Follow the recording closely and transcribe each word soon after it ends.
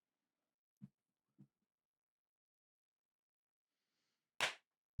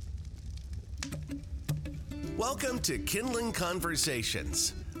Welcome to Kindling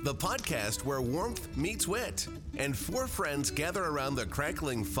Conversations, the podcast where warmth meets wit, and four friends gather around the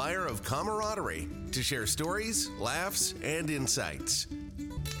crackling fire of camaraderie to share stories, laughs, and insights.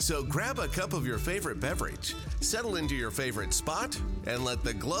 So grab a cup of your favorite beverage, settle into your favorite spot, and let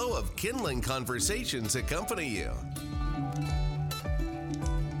the glow of Kindling Conversations accompany you.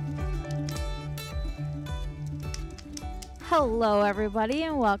 Hello, everybody,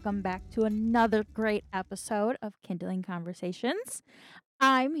 and welcome back to another great episode of Kindling Conversations.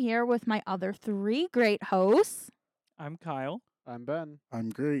 I'm here with my other three great hosts. I'm Kyle. I'm Ben. I'm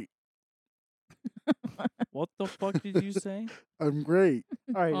great. What the fuck did you say? I'm great.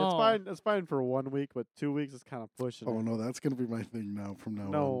 All right, Oh. it's fine. It's fine for 1 week, but 2 weeks is kind of pushing. Oh it. no, that's gonna be my thing now from now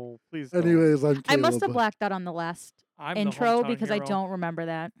on. No, please. Don't. Anyways, I'm Caleb. I must have blacked out on the last I'm the intro hometown because I hero. don't remember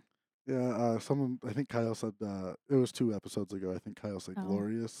that. Yeah, I think Kyle said it was 2 episodes ago. I think Kyle said Oh.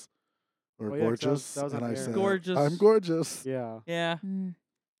 glorious or Oh, yeah, 'cause gorgeous, that was and on I air. said Gorgeous. I'm gorgeous. Yeah. Yeah. Mm,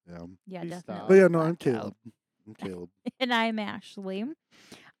 Yeah, yeah, Please definitely. stop. but yeah, no, I'm blacked out. Caleb. I'm Caleb. And I'm Ashley.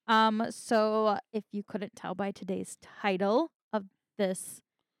 So if you couldn't tell by today's title of this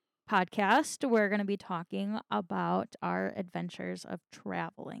podcast, we're going to be talking about our adventures of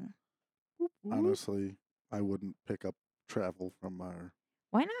traveling. Honestly, I wouldn't pick up travel from our.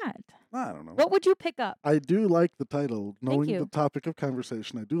 Why not? I don't know. What would you pick up? I do like the title, knowing you. the topic of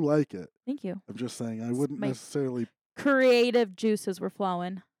conversation. I do like it. Thank you. I'm just saying I It's wouldn't my- necessarily. Creative juices were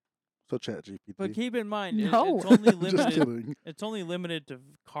flowing. So ChatGPT. But keep in mind, No. it's only Just limited. kidding. It's only limited to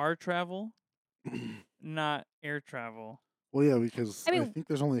car travel, not air travel. Well, yeah, because I I, mean- think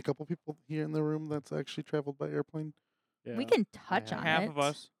there's only a couple people here in the room that's actually traveled by airplane. Yeah. We can touch Yeah. on Half it. of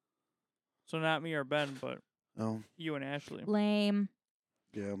us. So not me or Ben, but Oh, you and Ashley. Lame.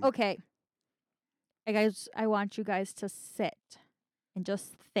 yeah. Okay. I want you guys to sit and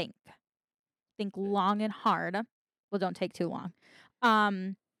just think. Think long and hard. Well, don't take too long.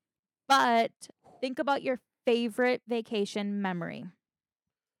 But think about your favorite vacation memory.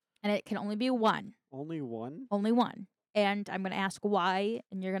 And it can only be one. Only one. Only one. And I'm going to ask why,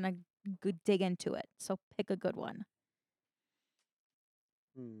 and you're going to dig into it. So pick a good one.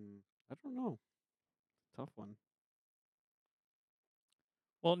 I don't know. Tough one.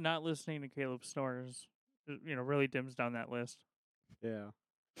 Well, not listening to Caleb snores, really dims down that list. Yeah.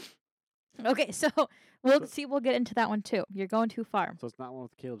 Okay, so we'll get into that one too. You're going too far. So it's not one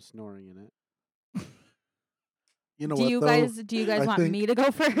with Caleb snoring in it. You know Do what, you though? guys I want think- me to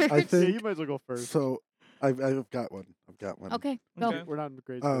go first? I Yeah, think you might as well go first. so. I've got one. I've got one. Okay, go. Okay. We're not in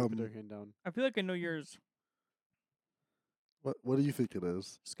grade school. Put Um, their hand down. I feel like I know yours. What do you think it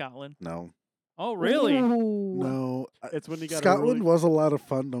is? Scotland. No. Oh, really? Ooh. No. It's when you got Scotland was a lot of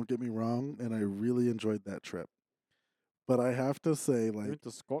fun. Don't get me wrong, and I really enjoyed that trip. But I have to say, You like, went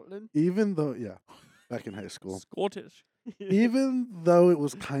to Scotland. even though, back in high school, Scottish. even though it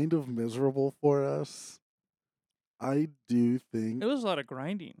was kind of miserable for us, I do think, It was a lot of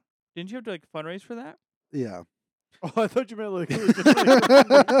grinding. Didn't you have to fundraise for that? yeah. Oh, I thought you meant like. No.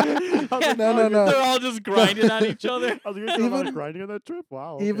 They're all just grinding on each other. I was going to a lot Even- of grinding on that trip.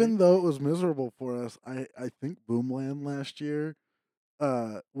 Wow. Okay. Even though it was miserable for us, I think Boomland last year,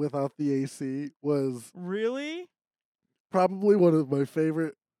 without the AC, was Really? probably one of my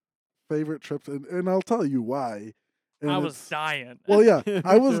favorite trips, and I'll tell you why. And I was it's- dying. Well, yeah,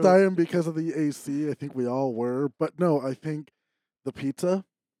 I Me was too. dying because of the AC. I think we all were, but no, I think the pizza,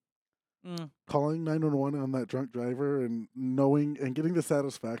 Mm. calling 911 on that drunk driver, and knowing and getting the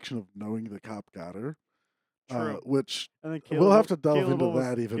satisfaction of knowing the cop got her, True. which And then we'll have Caleb- to delve Caleb into almost-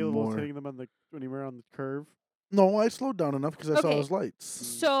 that even Caleb was more. hitting them when you were on the curve. No, I slowed down enough because I saw Okay. his lights.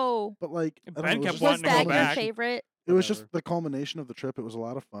 So But like, I don't Ben know, it kept was was wanting to go that your back. favorite? It was Whatever. just the culmination of the trip. It was a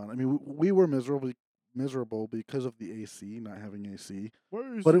lot of fun. I mean, we were miserable because of the AC, not having AC.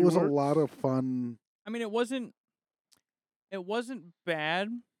 But it was a lot of fun. I mean, it wasn't bad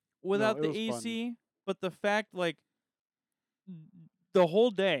without it the was fun. AC, but the fact the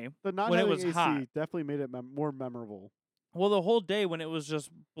whole day, The not when it having was AC hot. definitely made it more memorable. well, the whole day when it was just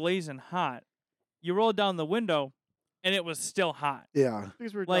blazing hot, you rolled down the window, and it was still hot. Yeah,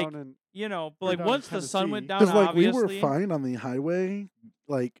 Because we were Like, down in But We're like down in once the sun went down, because like we were obviously fine on the highway,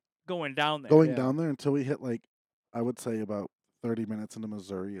 like going down there. going Yeah. down there until we hit like I would say about 30 minutes into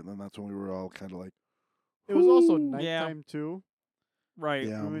Missouri, and then that's when we were all kind of like, it was also "Whoo." Yeah. nighttime too. Right.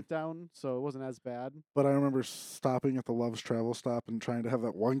 Yeah. We went down, so it wasn't as bad. But I remember stopping at the Love's Travel Stop and trying to have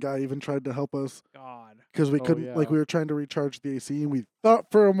that one guy even tried to help us God. because we Oh, couldn't, like yeah. we were trying to recharge the AC, and we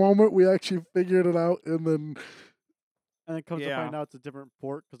thought for a moment we actually figured it out, and then And then comes to Yeah. find out it's a different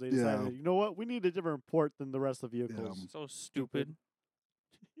port because they Yeah. decided, you know what, we need a different port than the rest of the vehicles. So stupid.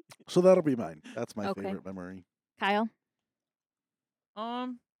 so that'll be mine. That's my Okay. favorite memory. Kyle? Oh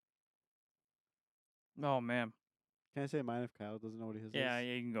man. Can I say mine if Kyle doesn't know what his Yeah, is?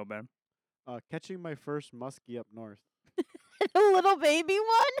 you can go, Ben. Catching my first muskie up north. A little baby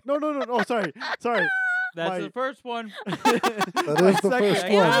one? No. Oh, sorry. That's My- the first one. That My is the second- first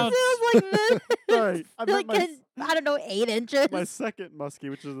Yeah, one. It was like this. Sorry, I meant like my I don't know, 8 inches. my second muskie,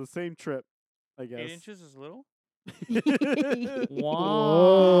 which is the same trip, I guess. 8 inches is little. Whoa.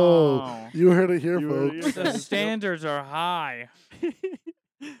 Wow. You heard it here, You heard it folks. here. The standards are high.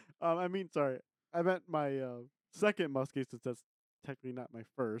 Sorry. I meant my second muskie, since that's technically not my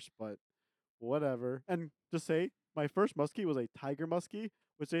first, but whatever. And to say, my first muskie was a tiger muskie,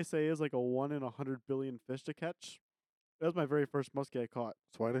 which they say is like a 1 in 100 billion fish to catch. That was my very first muskie I caught.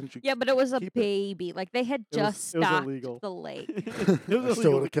 So why didn't you? Yeah, but it was a keep it? baby. Like they had It was- just it was stocked illegal. the lake. It was I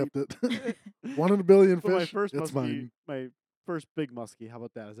still illegal would to have kept keep. it. 1 in a billion But my fish. first It's muskie, mine. my first big muskie. How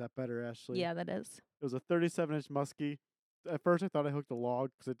about that? Is that better, Ashley? Yeah, that is. It was a 37-inch muskie. At first, I thought I hooked a log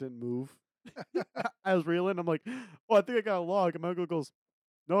because it didn't move. I was reeling. I'm like, oh, I think I got a log. And my uncle goes,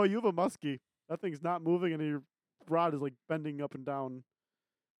 no, you have a muskie. That thing's not moving, and your rod is like bending up and down.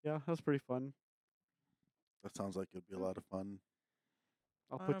 Yeah, that was pretty fun. That sounds like it'd be a lot of fun.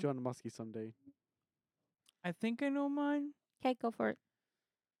 I'll put you on a muskie someday. I think I know mine. Okay, go for it.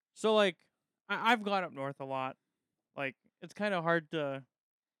 So like, I've gone up north a lot. Like, it's kind of hard to,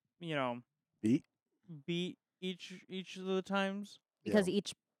 Beat? beat each of the times. Because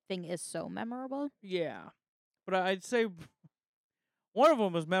each thing is so memorable. Yeah, but I'd say one of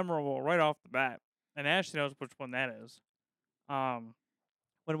them was memorable right off the bat, and Ashley knows which one that is.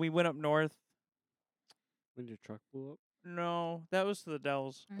 When we went up north. When your truck blew up. No, that was to the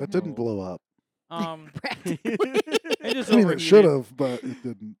Dells. That Mhm. didn't blow up. Practically. It just I mean, it should overheated. have, but it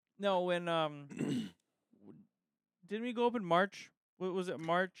didn't. No, when didn't we go up in March? Was it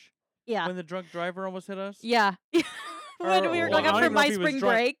March Yeah. when the drunk driver almost hit us? Yeah. when we were Or- going I up don't for even know my if he was spring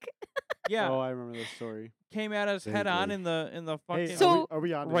drunk. break. Yeah, Oh, I remember this story. came at us head on Vaguely. in the Hey, fucking So- are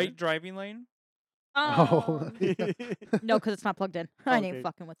we on right driving lane. Oh. No, because it's not plugged in. I Okay. ain't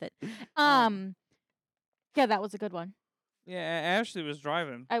fucking with it. Um, Yeah, that was a good one. Yeah, Ashley was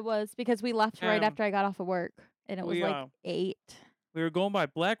driving. I was because we left right Um, after I got off of work, and it was we, like 8. We were going by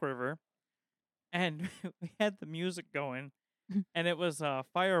Black River, and we had the music going, and it was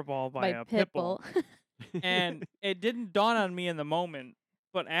Fireball by Pitbull. And it didn't dawn on me in the moment,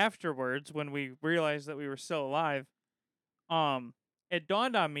 but afterwards, when we realized that we were still alive, it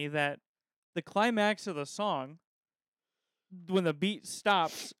dawned on me that the climax of the song, when the beat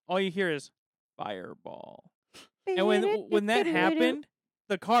stops, all you hear is Fireball. And when that happened,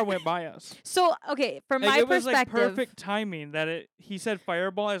 the car went by us. So okay, from Like, my it was perspective, like perfect timing that he said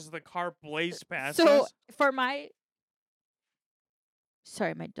Fireball as the car blazed past so us. for my,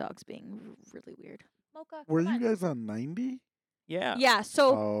 sorry, my dog's being really weird. Mocha, Were come you on. guys on 90? Yeah. Yeah.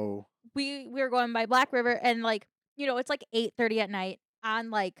 So Oh. we were going by Black River, and like it's like 8:30 at night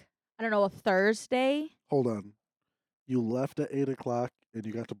on like I don't know, a Thursday. Hold on. You left at 8 o'clock and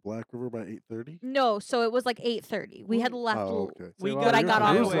you got to Black River by 8:30? No, so it was like 8:30. We had left. Oh, okay. We So, got when I on the got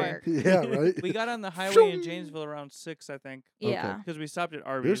off of highway. work. Yeah, right? We got on the highway in Janesville around 6, I think, Yeah. Okay. because we stopped at You're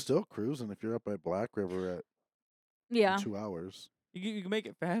Arby's. still cruising if you're up by Black River at Yeah. 2 hours. You can make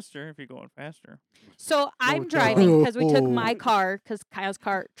it faster if you're going faster. So I'm it's driving not. because we took Oh. my car because Kyle's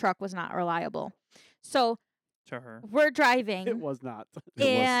truck was not reliable. So To her. we're driving. It was not. It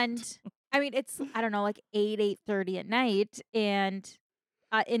wasn't. And I mean, it's I don't know, like 8:30 at night, and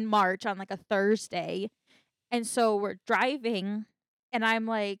in March on like a Thursday, and so we're driving, and I'm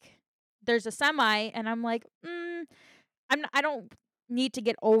like, there's a semi, and I'm like, I don't need to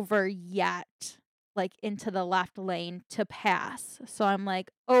get over yet, like into the left lane to pass. So I'm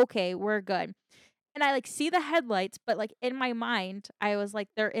like, okay, we're good, and I like see the headlights, but like in my mind, I was like,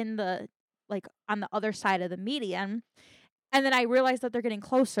 they're in the like on the other side of the median. And then I realized that they're getting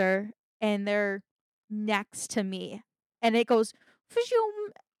closer and they're next to me. And it goes,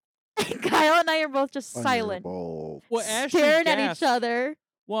 "Phew." And Kyle and I are both just silent, Thunderbolt. Well, Ashley staring at each gasped. other.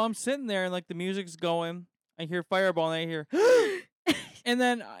 Well, I'm sitting there and like the music's going. I hear Fireball and I hear, and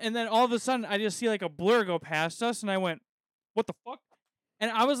then all of a sudden I just see like a blur go past us, and I went, "What the fuck?"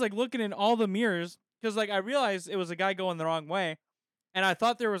 And I was like looking in all the mirrors because like I realized it was a guy going the wrong way, and I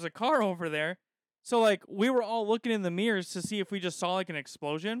thought there was a car over there. So like we were all looking in the mirrors to see if we just saw like an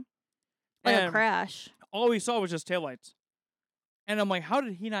explosion. Like a And crash. all we saw was just taillights. And I'm like, how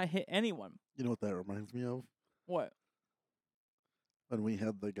did he not hit anyone? You know what that reminds me of? What? When we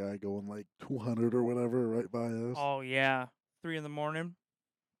had the guy going like 200 or whatever right by us. Oh yeah, 3 a.m.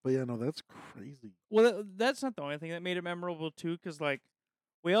 But yeah, no, that's crazy. Well, that's not the only thing that made it memorable too, because like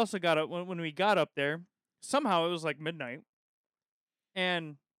we also got up when we got up there. somehow it was like midnight,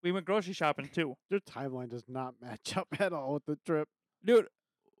 and we went grocery shopping too. Your timeline does not match up at all with the trip. Dude,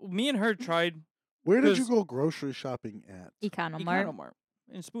 me and her tried Where did you 'cause- go grocery shopping at? Economart. Economart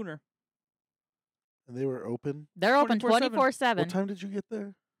in Spooner. And they were open? They're open 24/7. 24/7. What time did you get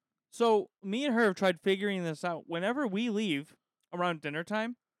there? So me and her have tried figuring this out. Whenever we leave around dinner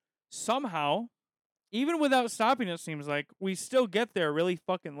time, somehow, even without stopping, it seems like we still get there really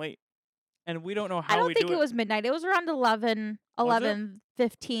fucking late, and we don't know how I don't we think do it was midnight. It was around 11, Was it?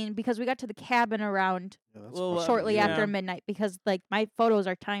 11:15 because we got to the cabin around Yeah, that's Well, fucking shortly yeah. after midnight because like my photos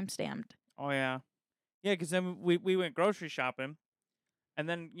are time stamped. Oh yeah, yeah. Because then we went grocery shopping, and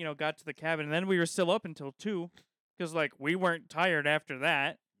then got to the cabin, and then we were still up until 2, because like we weren't tired after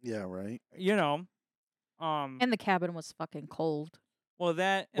that. Yeah, right. And the cabin was fucking cold. Well,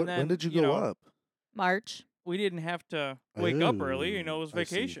 that and then When did you go up? March. we didn't have to wake up early. It was I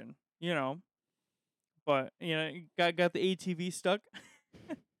see. vacation. But got the ATV stuck.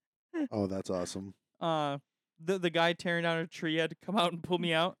 Oh, that's awesome. The guy tearing down a tree had to come out and pull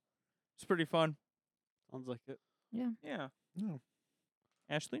me out. It's pretty fun. Sounds like it. Yeah. Yeah.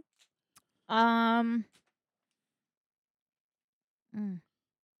 Ashley? I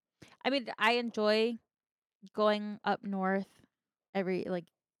mean, I enjoy going up north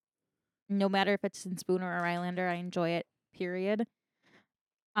no matter if it's in Spooner or Islander, I enjoy it, period.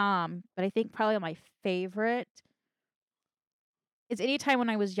 But I think probably my favorite is anytime when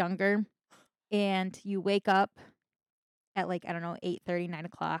I was younger and you wake up at 8:30, 9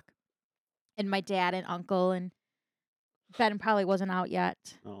 o'clock, and my dad and uncle and Ben probably wasn't out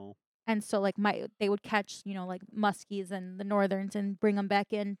yet. No. And so they would catch, muskies and the northerns and bring them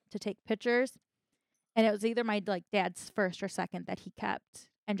back in to take pictures. And it was either my dad's first or second that he kept.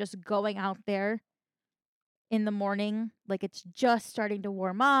 And just going out there in the morning, it's just starting to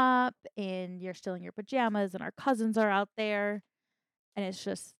warm up and you're still in your pajamas and our cousins are out there. And it's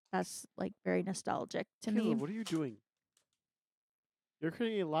just, that's very nostalgic to me. What are you doing? You're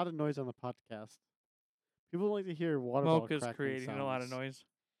creating a lot of noise on the podcast. People like to hear water bottle Smoke is cracking creating a lot of sounds. noise.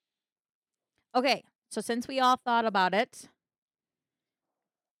 Okay, so since we all thought about it,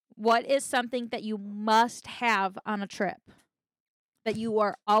 what is something that you must have on a trip that you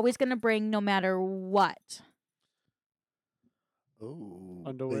are always going to bring no matter what? Oh.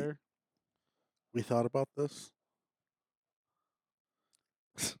 Underwear. We thought about this?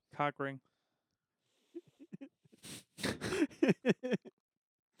 Cock ring.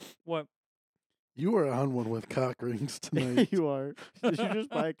 What? You are on one with cock rings tonight. You are. Did you just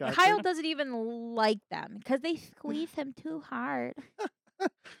buy a cock Kyle ring? doesn't even like them because they squeeze him too hard.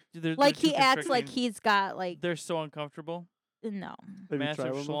 They're He too acts like constricting. he's got They're so uncomfortable. no. Have you massive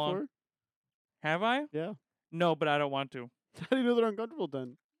tried one schlong. before? Have I? Yeah. No, but I don't want to. How do you know they're uncomfortable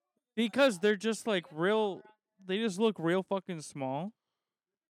then? Because they're just real. They just look real fucking small.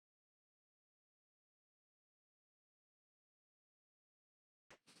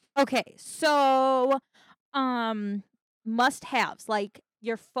 Okay, so must-haves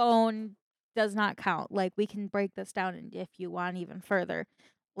your phone does not count. We can break this down if you want even further.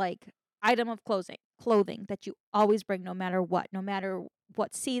 Item of clothing that you always bring no matter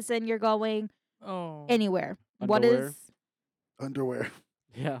what season you're going, Oh. anywhere. Underwear. What is Underwear.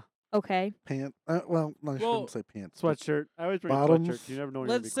 Yeah. okay? No, I Well, shouldn't say pants. but Sweatshirt. I always bring a Bottoms. sweatshirt. You never know when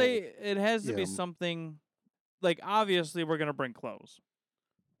you're Let's gonna be say it has to be Yeah. something. Obviously, we're gonna bring clothes.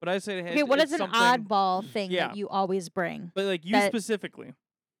 But I say it has. Okay, what it's is an something, oddball thing Yeah. that you always bring? But you that- specifically.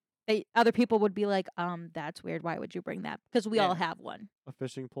 Other people would be like, that's weird. Why would you bring that? Because we all Yeah. have one. A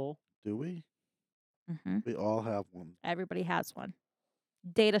fishing pole. Do we? Mm-hmm. We all have one. Everybody has one.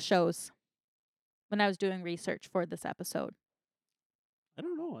 Data shows. When I was doing research for this episode, I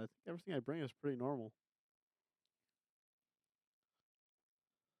don't know. I think everything I bring is pretty normal.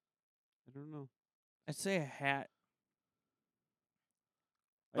 I don't know. I'd say a hat.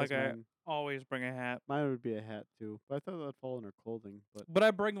 I guess I always bring a hat. mine would be a hat too, but I thought that'd fall under clothing. But But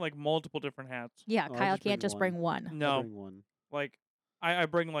I bring multiple different hats. yeah, Oh, I Kyle just can't bring just bring one. I No, bring one. I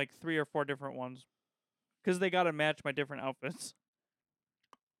bring 3 or 4 different ones, because they gotta match my different outfits.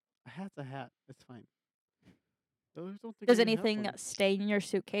 A hat's a hat. It's fine. I really don't think Does I even have anything one. stay in your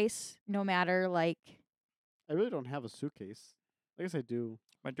suitcase? No matter I really don't have a suitcase. I guess I do.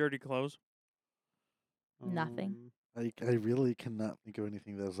 My dirty clothes. Nothing. I really cannot think of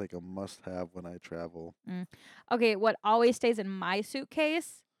anything that's a must-have when I travel. Okay, what always stays in my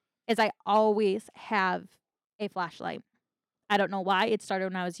suitcase is I always have a flashlight. I don't know why. It started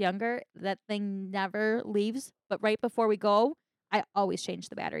when I was younger. That thing never leaves. But right before we go, I always change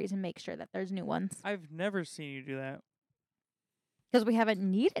the batteries and make sure that there's new ones I've never seen you do that. because we haven't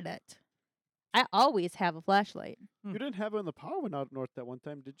needed it. I always have a flashlight. You didn't have it when the power went out north that one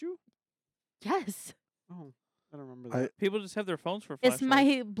time, did you? Yes. Oh, I don't remember that. People just have their phones for It's flashlights.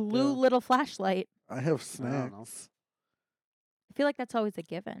 my blue little flashlight. I have I don't know. snacks. I feel like that's always a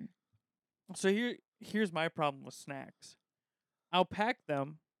given. So here's my problem with snacks. I'll pack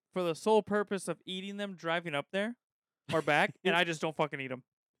them for the sole purpose of eating them driving up there or back, and I just don't fucking eat them.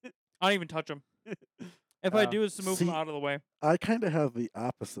 I don't even touch them. If I do, it's to move them out of the way. I kind of have the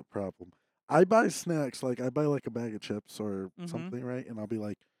opposite problem. I buy snacks, like I buy like a bag of chips or something, right? And I'll be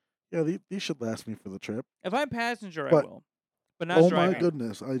like, yeah, these should last me for the trip. If I'm passenger, I But- will. But not driving. My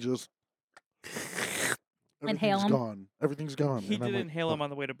goodness, I just Inhale everything's 'em. gone. Everything's gone. He And I'm did like, inhale "Oh, him on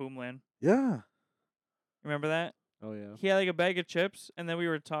the way to Boomland. Yeah. Remember that? Oh yeah. He had like a bag of chips, and then we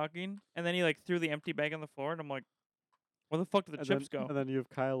were talking, and then he like threw the empty bag on the floor, and I'm like, where the fuck did the And chips then, go? And then you have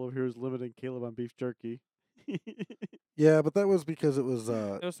Kyle over here who's limiting Caleb on beef jerky. Yeah, but that was because it was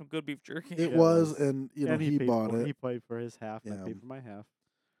There was some good beef jerky. it Yeah, was, was. and you know And he paid bought for it. He paid for his half, and I Yeah. paid for my half.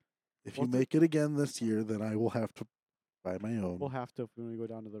 If Well, you to- make it again this year, then I will have to buy my own. We'll have to if we want to go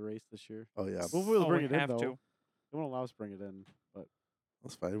down to the race this year. Oh yeah, We'll Oh, bring we it in have though. to. They won't allow us to bring it in, but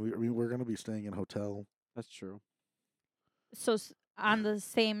that's fine. We're gonna be staying in a hotel. that's true. So on the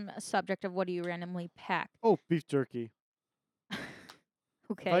same subject of what do you randomly pack? Oh, beef jerky.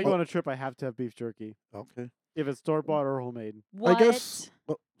 Okay. If I go on a trip, I have to have beef jerky. Okay. If it's store bought or homemade. What? I guess.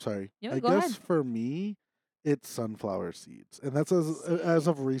 Oh, sorry. No, I go guess ahead. for me, it's sunflower seeds, and that's as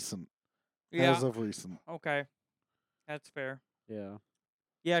of recent. Yeah. As of recent. Okay. That's fair. Yeah.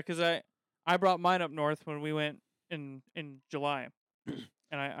 Yeah, because I brought mine up north when we went in July,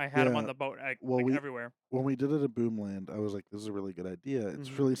 and I had them on Yeah, the boat well, everywhere. When we did it at Boomland, I was like, "This is a really good idea. It's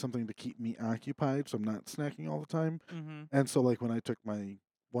Mhm. really something to keep me occupied, so I'm not snacking all the time." Mm-hmm. And so, like when I took my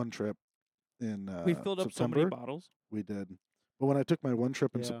one trip in We filled up so September, many bottles. we did. But when I took my one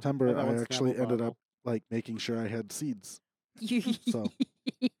trip in Yeah, September, and that I one actually Snapple ended up bottle. like making sure I had seeds. So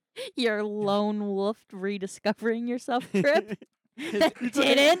Your lone wolf rediscovering yourself trip that He took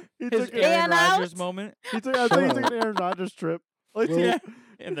didn't He His took, Aaron pan out. Rodgers moment he took, I think he took Shut an Aaron Rodgers trip. Like Well, yeah.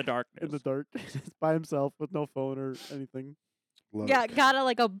 in the darkness. in the dark, just by himself with no phone or anything. look, Got a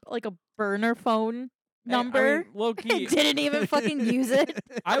like a burner phone number. Low key, Didn't even fucking use it.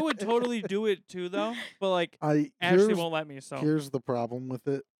 I would totally do it too, though. But like, Ashley here's won't let me. So here's the problem with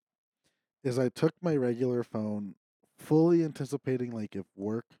it is I took my regular phone fully anticipating like if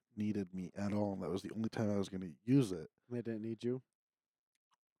work needed me at all, and that was the only time I was going to use it. They didn't need you.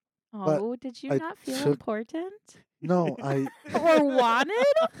 Oh, did you I not feel took- important No, or wanted?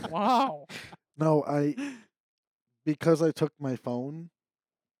 wow. no, because I took my phone.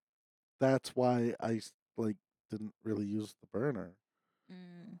 That's why I like didn't really use the burner.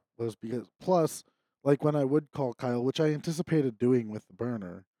 Mm. Was because plus like when I would call Kyle, which I anticipated doing with the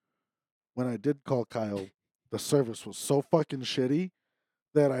burner, when I did call Kyle, the service was so fucking shitty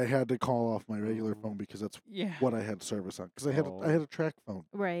that I had to call off my regular phone because that's Yeah. what I had service on. Because I Oh. had a track phone,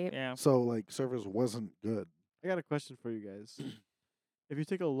 Right. Yeah. so like service wasn't good. I got a question for you guys. If you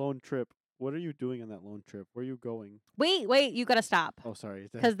take a lone trip, what are you doing on that lone trip? Where are you going? Wait, you gotta stop. Oh, sorry.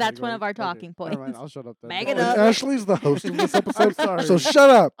 'Cause that's one of our talking Never mind, points. I'll shut up then. Bag Go it ahead. up. Ashley's the host of this episode, sorry. so shut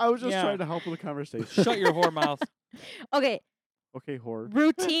up. I was just Yeah. trying to help with the conversation. Shut your whore mouth. Okay, Okay, whore.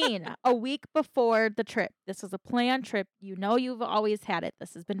 routine. A week before the trip. This is a planned trip. You know you've always had it.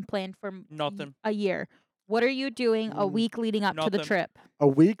 This has been planned for Nothing. a year. What are you doing a Mm, week leading up to the nothing. trip? A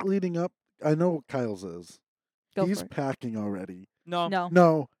week leading up, I know what Kyle's is. Go He's for it. packing already. No.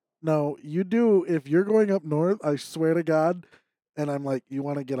 No, you do. If you're going up north, I swear to God, and I'm like, you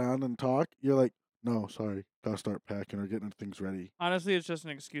want to get on and talk? You're like, no, sorry, gotta start packing or getting things ready. Honestly, it's just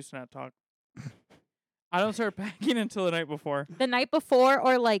an excuse to not talk. I don't start packing until the night before. The night before,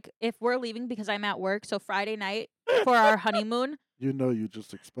 or like if we're leaving because I'm at work, so Friday night for our honeymoon. You know, you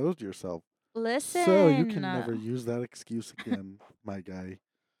just exposed yourself. Listen. So you can never use that excuse again, my guy.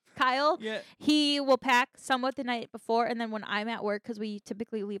 Kyle, Yeah. he will pack somewhat the night before, and then when I'm at work, because we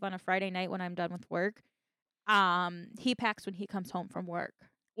typically leave on a Friday night when I'm done with work, he packs when he comes home from work.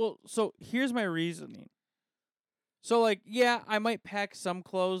 Well, so here's my reasoning. So, like, yeah, I might pack some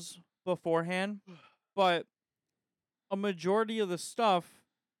clothes beforehand, but a majority of the stuff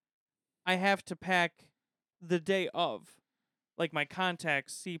I have to pack the day of. Like my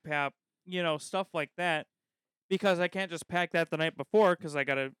contacts, CPAP, stuff like that. Because I can't just pack that the night before because I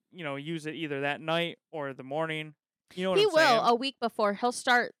got to, use it either that night or the morning. You know what He I'm will saying? a week before. He'll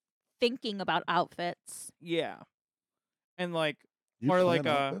start thinking about outfits. Yeah. And, like, You Or like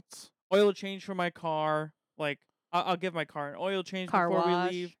plan a- outfits? oil change for my car. Like, I'll give my car an oil change Car before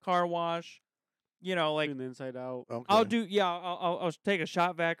wash. we leave. Car wash. You know, like Clean the inside out. Okay. I'll take a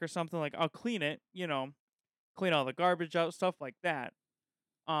shop vac or something. Like I'll clean it. You know, clean all the garbage out, stuff like that.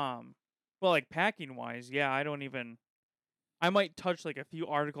 But like packing wise, yeah, I don't even. I might touch like a few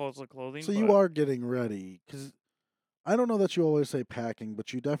articles of clothing. So you are getting ready, because I don't know that you always say packing,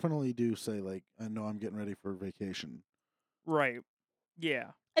 but you definitely do say, like, I know I'm getting ready for vacation. right.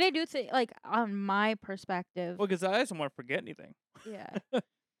 Yeah. And I do think, like, on my perspective, Well, because I just don't want to forget anything. yeah,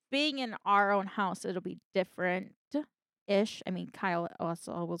 being in our own house, it'll be different-ish. I mean, Kyle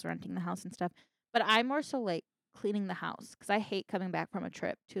also was renting the house and stuff, but I'm more so like cleaning the house because I hate coming back from a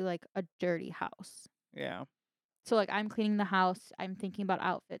trip to like a dirty house. Yeah. So like I'm cleaning the house, I'm thinking about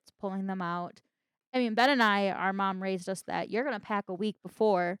outfits, pulling them out. I mean, Ben and I, our mom raised us that you're gonna pack a week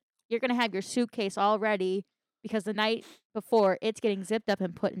before. You're gonna have your suitcase all ready because the night before it's getting zipped up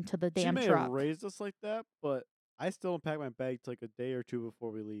and put into the She damn may truck. have raised us like that, but I still don't pack my bags like a day or two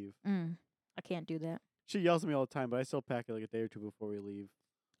before we leave. I can't do that. She yells at me all the time, but I still pack it like a day or two before we leave.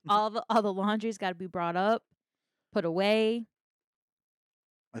 all the laundry's got to be brought up, put away.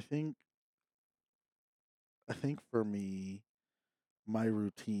 I think for me, my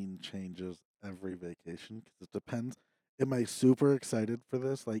routine changes every vacation because it depends. Am I super excited for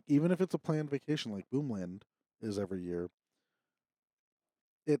this? Like, even if it's a planned vacation like Boomland is every year,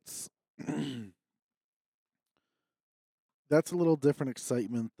 it's that's a little different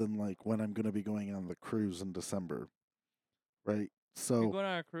excitement than like when I'm going to be going on the cruise in December, right? You're So going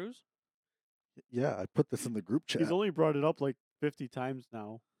on a cruise? yeah, I put this in the group chat. He's only brought it up like 50 times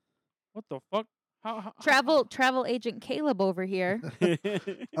now. What the fuck? How Travel agent Caleb over here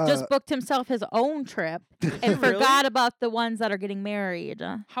Uh, just booked himself his own trip and Really? forgot about the ones that are getting married.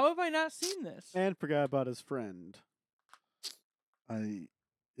 How have I not seen this? And forgot about his friend. I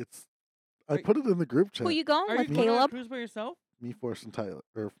Wait. put it in the group chat. Who you going Are you with, going on a Caleb? cruise by yourself? Me, Force, and Tyler,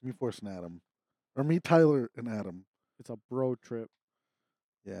 or me, Force, and Adam, or me, Tyler, and Adam. It's a bro trip.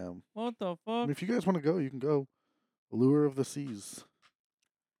 Yeah. What the I fuck? mean, if you guys want to go, you can go. Allure of the Seas,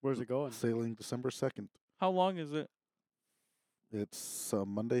 Where's it going? sailing December 2nd. How long is it? It's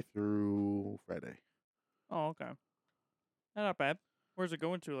Monday through Friday. Oh, okay. Not bad. Where's it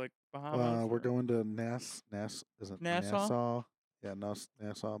going to? Like Bahamas? We're or- going to Is it Nassau? Nassau? Yeah,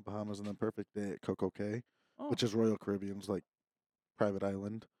 Nassau, Bahamas, and then Perfect Day at Coco Cay, Oh. which is Royal Caribbean's like private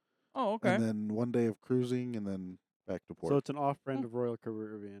island. Oh, okay. And then 1 day of cruising, and then back to port. So it's an off-brand of Royal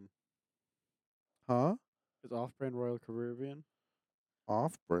Caribbean. Huh? It's off-brand Royal Caribbean.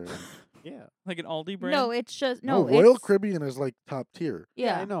 Off-brand. Yeah. Like an Aldi brand? No, it's just No, no. Royal it's, Caribbean is like top tier.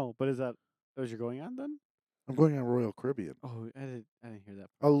 Yeah, I know, but is that what you're going on then? I'm going on Royal Caribbean. Oh, I didn't hear that.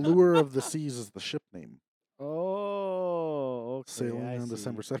 Allure of the Seas is the ship name. Oh, okay. Sailing I on see.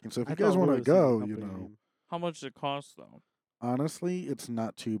 December 2nd. So if I you guys thought want Allure to of the Seas was a go, you company know, name. How much does it cost though? honestly, it's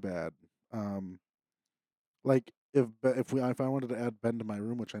not too bad. Like if I wanted to add Ben to my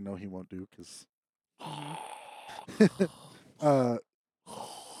room, which I know he won't do, because I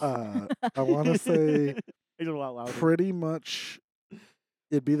want to say He's a lot louder. pretty much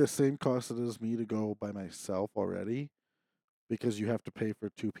it'd be the same cost it is me to go by myself already, because you have to pay for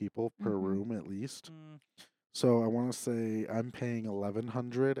 2 people per Mhm. room at least. Mm, So I want to say I'm paying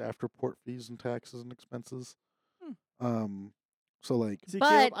 $1,100 after port fees and taxes and expenses. So like See,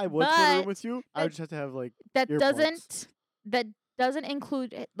 Caleb, But- I would split a room but with you. I that- would just have to have like that earplugs. doesn't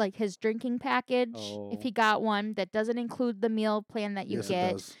include like his drinking package. Oh. If he got one, that doesn't include the meal plan that you yes, get.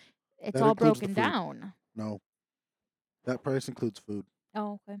 it does. It's That all includes the broken food. down. No, that price includes food.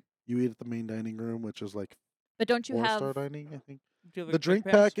 Oh, okay. You eat at the main dining room, which is like But don't you 4-star have? dining, I think. do you have The a drink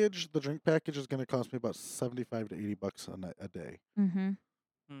pass? package, is going to cost me about $75 to $80 a day, Mm-hmm.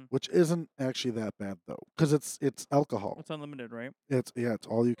 which isn't actually that bad though, because it's alcohol. It's unlimited, right? It's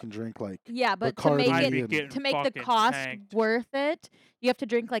all you can drink. Like Yeah, but to make Bacardi I'd be it and getting to make the fucking cost tanked. worth it, you have to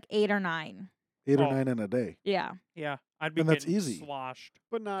drink like 8 or 9. 8 or Oh. 9 in a day. Yeah. Yeah, I'd be And that's getting easy. sloshed.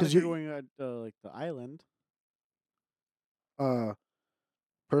 But not 'Cause if you're you- going at like the island.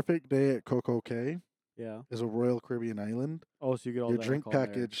 Perfect Day at Coco Cay Yeah. is a Royal Caribbean island. Oh, so you get all Your the drink alcohol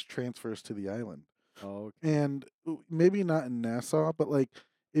there. package transfers to the island. Oh, okay. And maybe not in Nassau, but like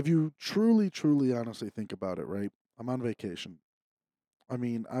if you truly, truly, honestly think about it, right? I'm on vacation. I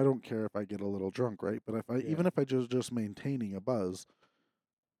mean, I don't care if I get a little drunk, right? But even Yeah. if I just maintaining a buzz,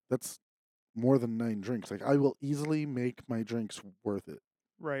 that's more than 9 drinks. Like I will easily make my drinks worth it.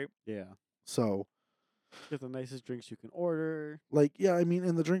 Right. Yeah. So, Get the nicest drinks you can order. like, yeah, I mean,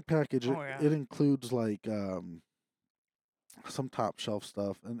 in the drink package, Oh, yeah. it includes like some top shelf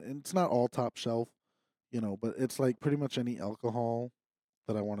stuff, and it's not all top shelf, but it's like pretty much any alcohol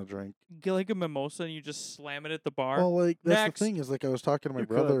that I want to drink. Get like a mimosa and you just slam it at the bar. Well, like that's Next. the thing is, like I was talking to my You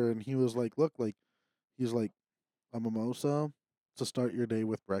could. brother, and he was like, "Look, like he's like a mimosa to start your day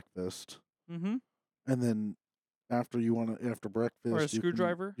with breakfast, Mm-hmm. and then after breakfast,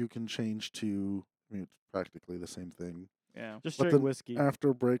 screwdriver? you can change to. I mean, it's practically the same thing. Yeah. Just But straight then whiskey.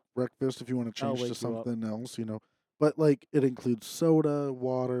 after breakfast, if you want to That'll change to wake you up. something else, But like it includes soda,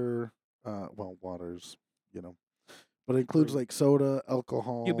 water. Water's but it includes Free. like soda,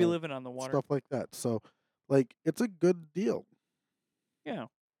 alcohol, You'll be living on the water. stuff like that. So, like, it's a good deal. Yeah.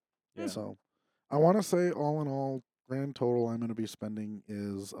 Yeah. So, I want to say all in all, grand total I'm going to be spending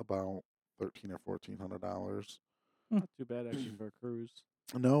is about $1,300 or $1,400. Not too bad actually for a cruise.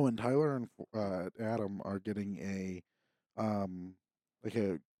 No, and Tyler and Adam are getting like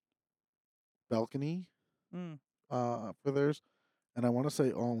a balcony Mm. for theirs, and I want to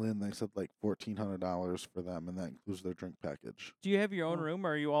say all in they said like $1,400 for them, and that includes their drink package. Do you have your own Oh. room,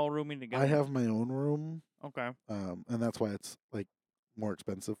 or are you all rooming together? I have my own room, Okay. and that's why it's like more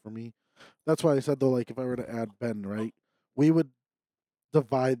expensive for me. That's why I said though, like if I were to add Ben, right, we would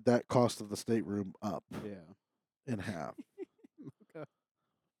divide that cost of the stateroom up Yeah. in half. Okay.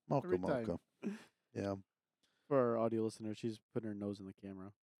 Mocha Every time. mocha. Yeah. For our audio listener, she's putting her nose in the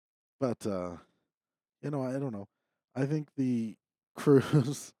camera. But I don't know. I think the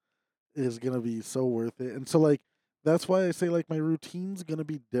cruise is gonna be so worth it. And so like that's why I say like my routine's gonna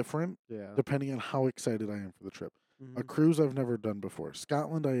be different Yeah. depending on how excited I am for the trip. A Mhm. cruise I've never done before.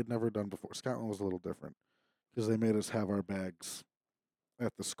 Scotland I had never done before. Scotland was a little different because they made us have our bags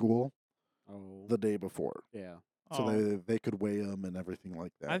at the school Oh. the day before, Yeah. so Oh. they could weigh them and everything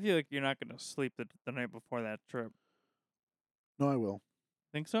like that. I feel like you're not going to sleep the night before that trip. No, I will.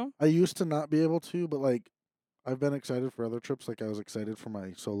 Think so? I used to not be able to, but like I've been excited for other trips. Like I was excited for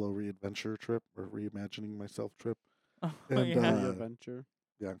my solo re-adventure trip or reimagining myself trip, Oh, and yeah. Adventure.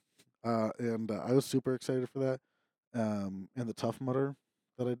 and I was super excited for that. And the Tough Mudder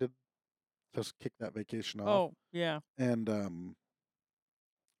that I did just kick that vacation off. Oh, yeah. And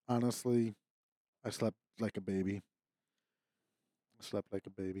honestly, I slept like a baby.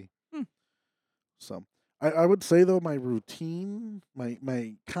 Hmm. So I would say though my routine,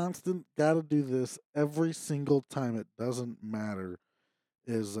 my constant gotta do this every single time, it doesn't matter,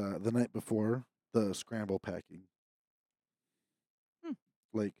 is the night before the scramble packing. Hmm.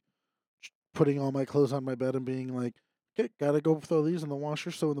 Like putting all my clothes on my bed and being like, okay, gotta go throw these in the washer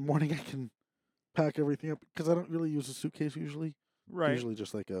so in the morning I can pack everything up because I don't really use a suitcase usually. Right. Usually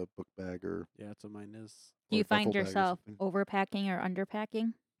just like a book bag or Yeah, that's what mine is. Do you a duffel find bag or yourself something. overpacking or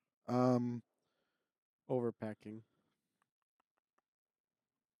underpacking? Overpacking.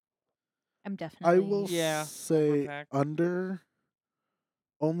 I'm I definitely. will Yeah, say overpack. under,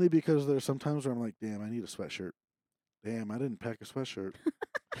 only because there's sometimes where I'm like, damn, I need a sweatshirt. Damn, I didn't pack a sweatshirt.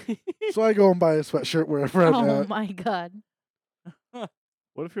 So I go and buy a sweatshirt wherever I'm Oh at. my god!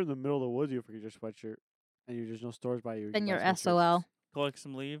 What if you're in the middle of the woods, you forget your sweatshirt, and there's no stores by you? you Then can buy you're sweatshirts? SOL. Collect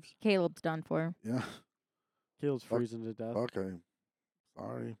some leaves. Caleb's done for. Yeah. Caleb's Fuck. freezing to death. Okay.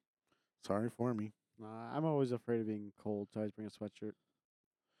 Sorry. Sorry for me. Nah, I'm always afraid of being cold, so I always bring a sweatshirt.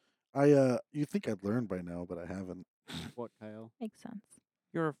 You think I'd learn by now, but I haven't. What, Kyle? Makes sense.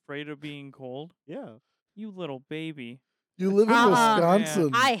 You're afraid of being cold? Yeah. You little baby. You live in Uh-uh.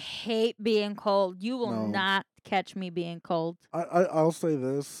 Wisconsin. I hate being cold. You will No. not catch me being cold. I'll say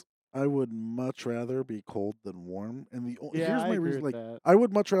this. I would much rather be cold than warm. And Yeah, here's I my agree reason. with Like that. I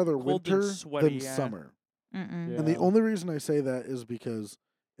would much rather Cold than winter sweaty, than yeah. summer. Mm-mm. Yeah. And the only reason I say that is because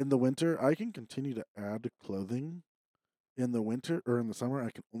in the winter I can continue to add clothing. In the winter or in the summer, I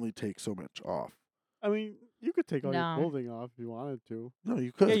can only take so much off. I mean, you could take all No. your clothing off if you wanted to. No,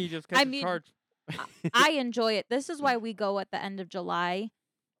 you could. Yeah, you just catch I a mean- charge. I enjoy it. This is why we go at the end of July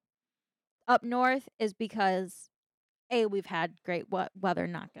up north, is because we've had great weather,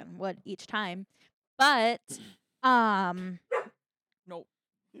 knock on wood, each time, but Nope.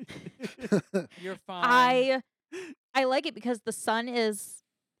 You're fine. I like it because the sun is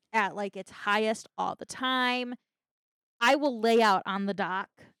at like its highest all the time. I will lay out on the dock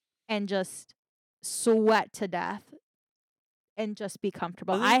and just sweat to death and just be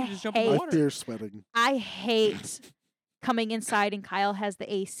comfortable. Well, then you just jump in the I water. fear sweating. I hate coming inside and Kyle has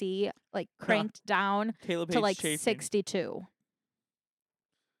the AC like cranked down Caleb to hates like chafing. 62.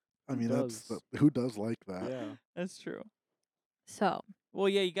 I Who mean, does? who does like that? Yeah. That's true. So, Well,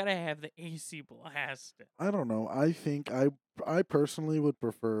 yeah, you gotta have the AC blasted. I don't know. I think I personally would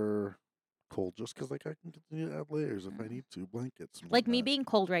prefer cold just because like I can continue to add layers if I need to, blankets. And like me whatnot. being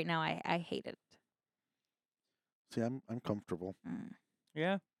cold right now, I hate it. See, I'm comfortable. Mm.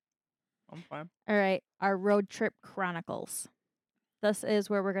 Yeah, I'm fine. All right, our road trip chronicles. This is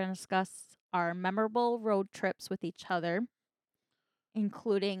where we're going to discuss our memorable road trips with each other,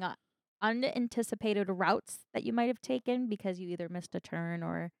 including unanticipated routes that you might have taken because you either missed a turn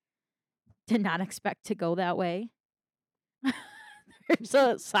or did not expect to go that way. There's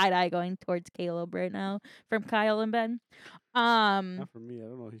a side eye going towards Caleb right now from Kyle and Ben. Not for me. I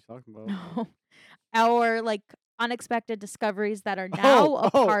don't know what he's talking about. No. Or like unexpected discoveries that are now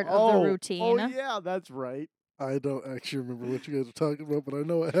a part of the routine. Oh, yeah, that's right. I don't actually remember what you guys are talking about, but I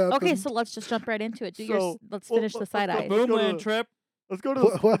know what happened. Okay, so let's just jump right into it. Let's finish the side eye. Boomland trip. Let's go to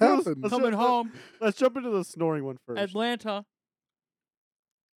What happened? Coming home. Let's jump into the snoring one first. Atlanta.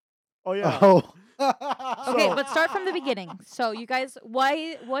 Oh yeah. Oh. Okay, but start from the beginning. So you guys,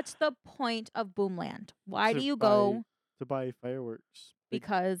 what's the point of Boomland? Why do you go? To buy fireworks.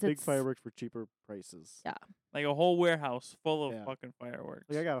 Because big it's fireworks for cheaper prices. Yeah. Like a whole warehouse full of fucking fireworks.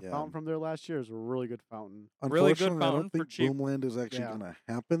 Like I got a fountain from there last year. It was a really good fountain. Really good Unfortunately, I fountain don't for think cheap. Boomland is actually going to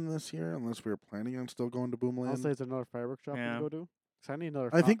happen this year unless we were planning on still going to Boomland. I'll say it's another fireworks shop to go to. 'Cause I need another.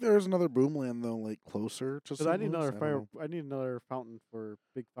 I think there is another Boomland though, like closer to. Because I need another I need another fountain for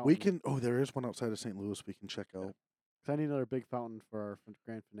big fountain. We can. Oh, there is one outside of St. Louis. We can check out. Because I need another big fountain for our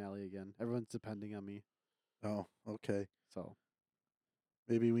grand finale again. Everyone's depending on me. Oh, okay. So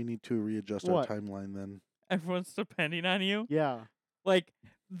maybe we need to readjust What? our timeline then. Everyone's depending on you. yeah. Like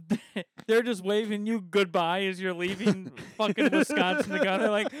they're just waving you goodbye as you're leaving fucking Wisconsin to go.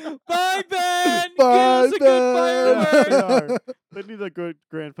 They're like, "Bye, Ben. Bye, Give us a good Ben." fireworks." They need a good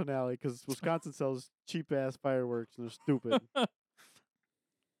grand finale because Wisconsin sells cheap ass fireworks and they're stupid.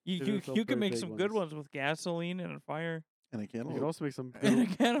 You can make some good ones with gasoline and a fire. And a You candle. can also make some. And a You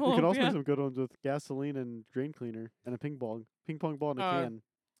cantaloupe, can also yeah. make some good ones with gasoline and drain cleaner and a ping pong ball in a can.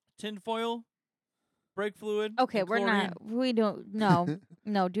 Tinfoil, brake fluid. okay. and We're chlorine. not. We don't. No,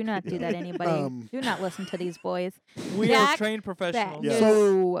 do not do that. Anybody, do not listen to these boys. We are Back- trained professionals. Yeah.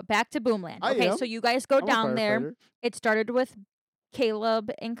 No, back to Boomland. I Okay, am. so you guys go I'm a down there. firefighter. It started with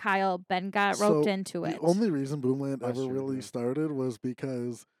Caleb and Kyle. Ben got So, roped into it. The only reason Boomland Last ever year, really yeah. started was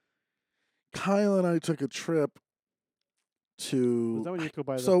because Kyle and I took a trip to Was that when you go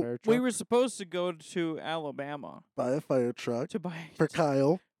buy the So, fire truck? We were supposed to go to Alabama buy a fire truck to buy for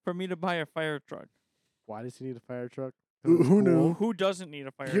Kyle. for me to buy a fire truck. Why does he need a fire truck? Who knew? Who doesn't need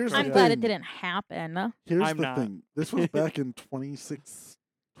a fire Here's truck? I'm the glad it thing. didn't happen. Here's I'm the not. thing. This was back in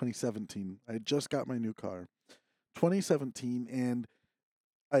 2017. I had just got my new car. 2017, and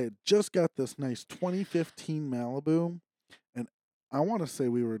I had just got this nice 2015 Malibu, and I want to say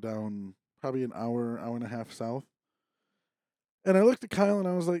we were down probably an hour and a half south. And I looked at Kyle and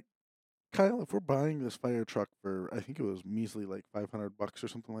I was like, Kyle, if we're buying this fire truck for, I think it was measly like $500 or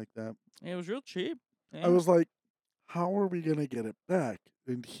something like that, It was real cheap. I was like, how are we going to get it back?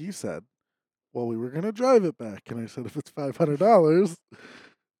 And he said, well, we were going to drive it back. And I said, if it's $500,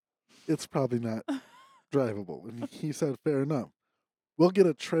 it's probably not drivable. And he said, fair enough. We'll get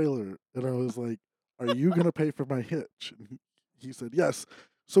a trailer. And I was like, are you going to pay for my hitch? And he said, yes.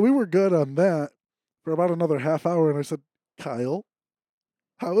 So we were good on that for about another half hour. And I said, Kyle,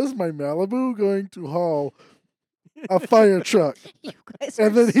 how is my Malibu going to haul a fire truck? You guys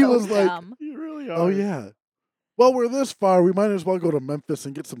And are then he so was like, dumb. You really are. Oh, yeah. Well, we're this far. We might as well go to Memphis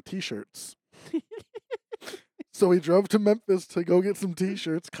and get some T-shirts. So we drove to Memphis to go get some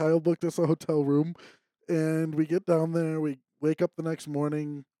T-shirts. Kyle booked us a hotel room. And we get down there. We wake up the next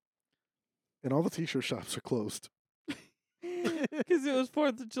morning. And all the T-shirt shops are closed. because it was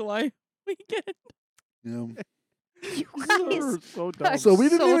 4th of July weekend. Yeah. You You're guys. so dumb. So we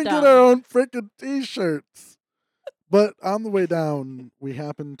didn't So even dumb. get our own freaking T-shirts. But on the way down, we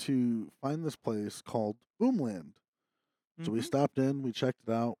happened to find this place called Boomland. So we Mhm. stopped in, we checked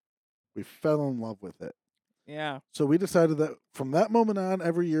it out, we fell in love with it. Yeah. So we decided that from that moment on,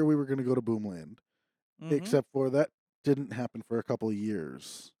 every year we were going to go to Boomland. Mhm. Except for that didn't happen for a couple of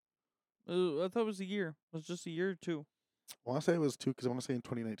years. I thought it was a year. It was just a year or two. I want to say it was 2 because I want to say in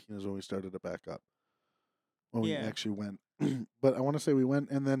 2019 is when we started it back up. When we Yeah. actually went. But I want to say we went,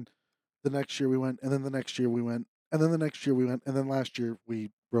 and then the next year we went, and then the next year we went, and then the next year we went, and then last year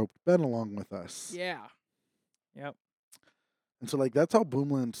we roped Ben along with us. Yeah. Yep. And so, like, that's how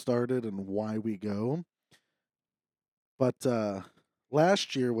Boomland started and why we go. But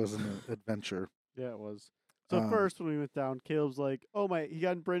last year was an adventure. Yeah, it was. So first, when we went down, Caleb's like, "Oh my!" He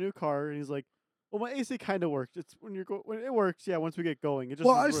got a brand new car, and he's like, "Well, my AC kind of works. It's when it works. Yeah, once we get going, it just."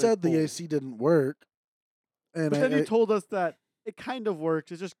 Well, is I really said cool." the AC didn't work. And But then I, you told us that it kind of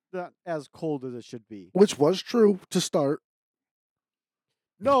works. It's just not as cold as it should be. which was true to start.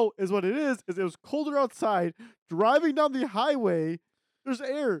 No, is what it is. Is it was colder outside. Driving down the highway, there's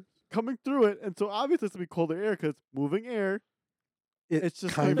air coming through it, and so obviously it's gonna be colder air because it's moving air. It It's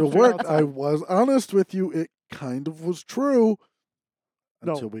just kind gonna of be worked. I outside. was honest with you. It kind of was true.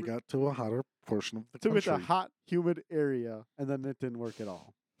 No. until we got to a hotter portion of the Took it country. to a hot, humid area, and then it didn't work at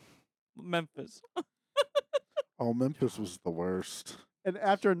all. Memphis. Oh, Memphis was the worst. And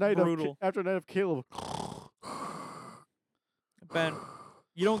after a night Brutal. of Caleb, Ben,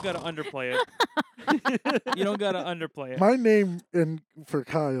 you don't gotta underplay it. You don't gotta underplay it. My name for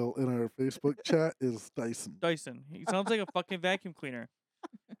Kyle in our Facebook chat is Dyson. Dyson. He sounds like a fucking vacuum cleaner.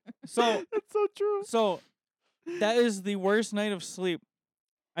 So that's so true. So that is the worst night of sleep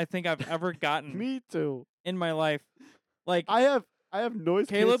I think I've ever gotten Me too. in my life. Like I have noise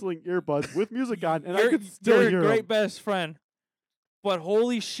Caleb, canceling earbuds with music on, and I you're, could still you're hear a great 'em. best friend. But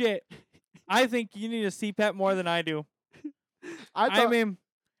holy shit, I think you need a CPAP more than I do. I mean,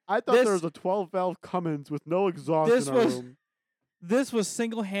 I thought there was a 12-valve Cummins with no exhaust this in our was- room. this was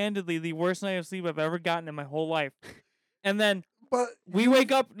single-handedly the worst night of sleep I've ever gotten in my whole life. And then But we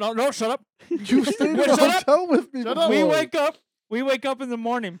wake up. No, shut up. you stayed in Shut a up. hotel with me Shut before. up. We wake up in the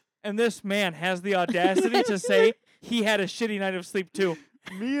morning, and this man has the audacity to say he had a shitty night of sleep too.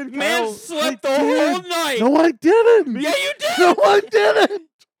 Me and Man Kyle slept the did. whole night. No, I didn't. Yeah, you did. No, I didn't.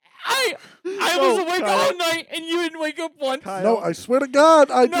 I No, was awake Kyle. all night, and you didn't wake up once. Kyle, No, I swear to God,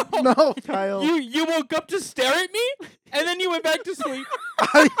 I No. didn't know. Kyle, You woke up to stare at me, and then you went back to sleep.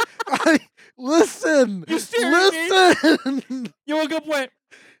 I listen. You stared at me. Listen. You woke up, went,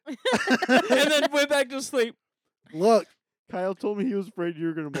 and then went back to sleep. Look, Kyle told me he was afraid you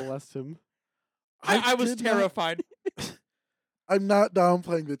were going to molest him. I was did not- terrified. I'm not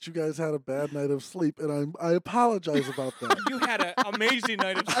downplaying that you guys had a bad night of sleep, and I apologize about that. You had an amazing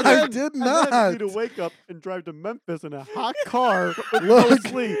night of And sleep. I then- did and then not. for me to wake up and drive to Memphis in a hot car with Look. no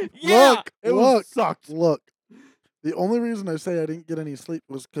sleep. Yeah. It sucked. Look. The only reason I say I didn't get any sleep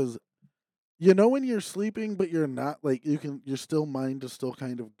was because, you know, when you're sleeping but you're not, like, your still mind is still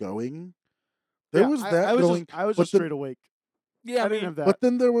kind of going. There Yeah, was that I was going, Just, I was but just the- straight awake. Yeah, I didn't have that. but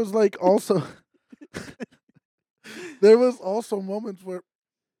then there was like also, there was also moments where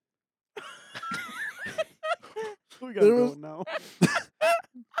We gotta there go was- now.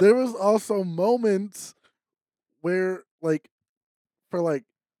 there was also moments where like for like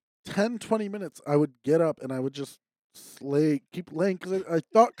 10 20 minutes I would get up and I would just keep laying because I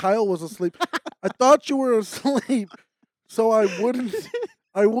thought Kyle was asleep. I thought you were asleep, so I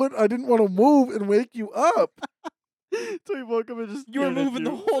didn't want to move and wake you up. So he woke up and just you were stared at moving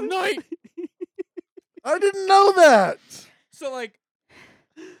the you. whole night. I didn't know that. So, like,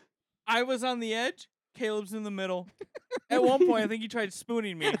 I was on the edge. Caleb's in the middle. At one point, I think he tried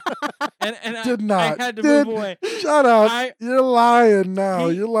spooning me, and Did not. I had to Did- move away. Shut up. I- You're lying now.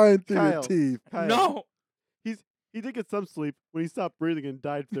 He- You're lying through Kyle. your teeth. Kyle, No, he did get some sleep when he stopped breathing and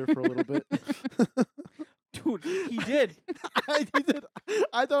died there for a little bit. dude, he did. He did.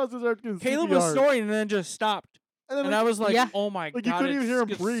 I thought I was going to start getting Caleb CPR. was snoring and then just stopped, And then and I was like, Yeah. "Oh my Like, you god!" couldn't even it's hear him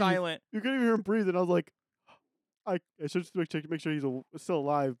just breathe. silent. you couldn't even hear him breathe, and I was like, I should just make sure he's still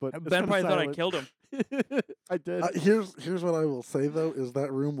alive. But it's Ben kinda probably thought I silent. killed him. I did. Here's what I will say though is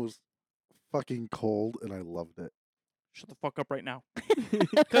that room was fucking cold and I loved it. Shut the fuck up right now,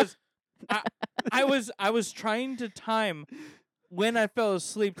 because I was trying to time when I fell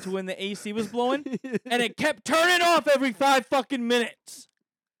asleep to when the AC was blowing, and it kept turning off every 5 fucking minutes.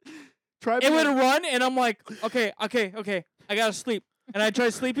 Try It being would a- run, and I'm like, okay, I gotta sleep. And I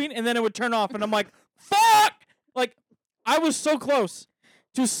tried sleeping, and then it would turn off, and I'm like, fuck! Like, I was so close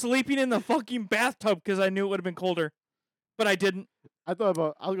to sleeping in the fucking bathtub because I knew it would have been colder, but I didn't. I was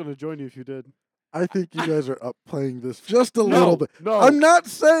going to join you if you did. I think you guys are up playing this just a No, little bit. No, I'm not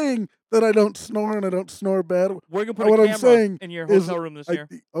saying that I don't snore and I don't snore bad. We're gonna put What a I'm camera saying in your is hotel room this I- year.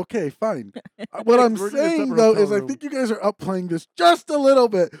 okay, fine. What I'm We're gonna get a saying separate though hotel is I room. think you guys are up playing this just a little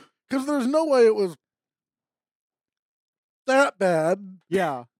bit because there's no way it was that bad,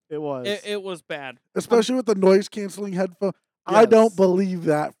 Yeah, it was. It was bad. especially with the noise canceling headphone. I don't Yes. believe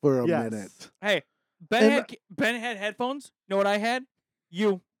that for a Yes. minute. Hey, And- Ben had headphones. You know what I had?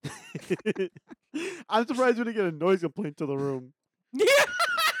 You. I'm surprised we didn't get a noise complaint to the room. Yeah.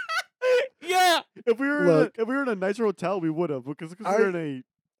 Yeah. If we were Look. if we were in a nicer hotel, we would have because we were in a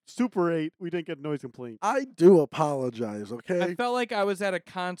Super 8. We didn't get a noise complaint. I do apologize, okay? I felt like I was at a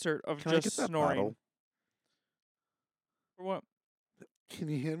concert of Can I get just that snoring. bottle? For what? Can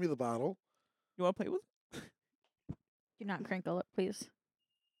you hand me the bottle? You want to play with? Do not crinkle it, please.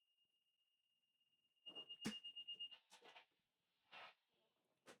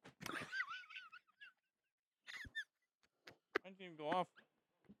 I didn't even go off.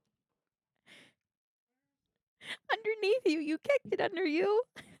 Underneath you. You kicked it under you.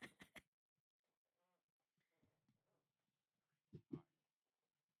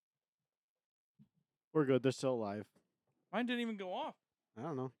 We're good. They're still alive. Mine didn't even go off. I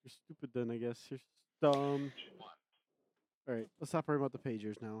don't know. You're stupid then, I guess. You're dumb. All right, let's stop worrying about the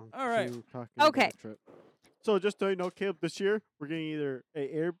pagers now. All right. Talking Okay. about the trip. So just so you know, Caleb, this year we're getting either a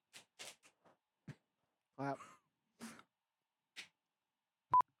air. Clap.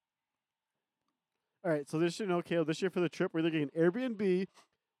 All right, so this year, Caleb, this year for the trip, we're either getting Airbnb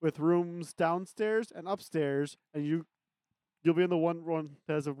with rooms downstairs and upstairs, and you'll be in the one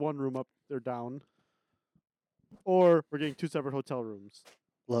that has a one room up there down, or we're getting 2 separate hotel rooms.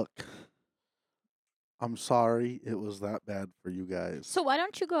 Look, I'm sorry it was that bad for you guys. So why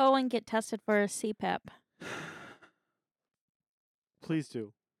don't you go and get tested for a CPAP? Please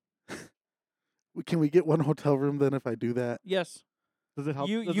do. Can we get one hotel room then if I do that? Yes. Does it help?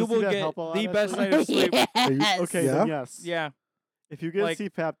 You does you the will CPAP get help a lot, the best actually? night of sleep. Yes. Okay, Yeah? then yes. Yeah. If you get Like, a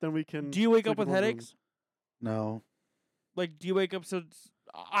CPAP, then we can. Do you wake sleep up with in one room. headaches? No. Like, do you wake up so?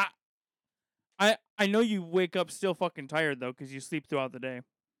 I know you wake up still fucking tired though, because you sleep throughout the day.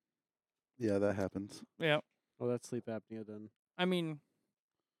 Yeah, that happens. Yeah. Oh, that's sleep apnea then. I mean,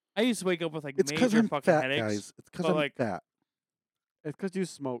 I used to wake up with like It's because major I'm fucking fat, headaches. guys. It's because but, I'm like, fat. It's because you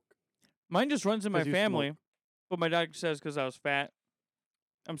smoke. Mine just runs in my 'Cause you family, smoke. but my doctor says because I was fat.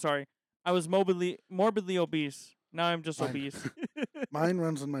 I'm sorry. I was morbidly obese. Now I'm just Mine. obese. Mine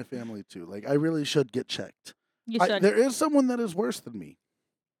runs in my family too. Like I really should get checked. You should. There is someone that is worse than me.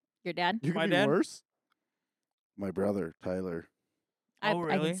 Your dad? You My can be dad? worse. My brother, Tyler. I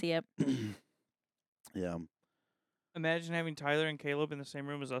really? can see it. Yeah. Imagine having Tyler and Caleb in the same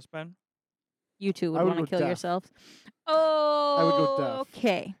room as us, Ben. You two I would would want to go kill deaf. yourselves. would go deaf.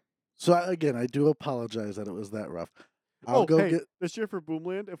 Okay. So again, I do apologize that it was that rough. I'll Oh, go hey, get. this year for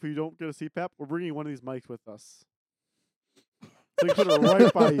Boomland, if we don't get a CPAP, we're bringing one of these mics with us. So we put it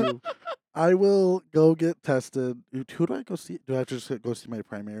right by you. I will go get tested. Who do I go see? Do I have to just go see my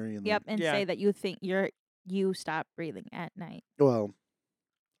primary? And Yep, and Yeah. say that you think you stop breathing at night. Then, well,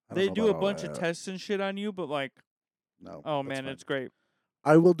 I don't They know do a about all bunch of that. tests and shit on you, but like, No. oh that's man, fine. it's great.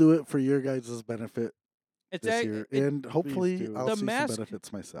 I will do it for your guys' benefit It's this a- year, it- and hopefully do. I'll The see mask- some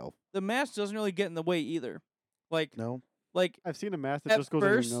benefits myself. the mask doesn't really get in the way either. Like, No. I've seen a mask that at just goes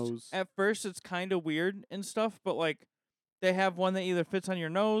first, on your nose. at first it's kind of weird and stuff, but like, they have one that either fits on your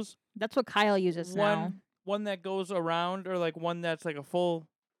nose, That's what Kyle uses now. one that goes around, or like one that's like a full,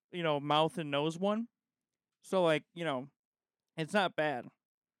 mouth and nose one. So like, it's not bad.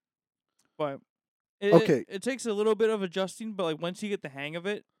 But Okay. it takes a little bit of adjusting, but like once you get the hang of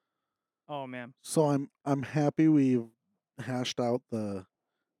it, oh man. So I'm happy we've hashed out the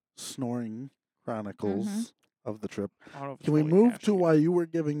snoring chronicles of the trip. I don't know if it's Can we fully move hashed to yet. why you were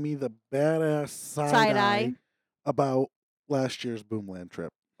giving me the badass side eye about last year's Boomland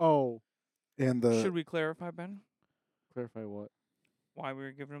trip Oh, and the Should we clarify, Ben, clarify what? why we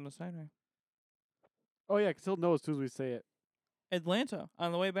were giving him the side eye? Oh, yeah, because he'll know as soon as we say it. Atlanta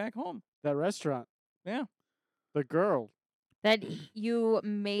on the way back home. That restaurant. Yeah. The girl. That you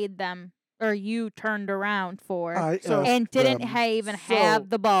made them or you turned around for So- and didn't them. even have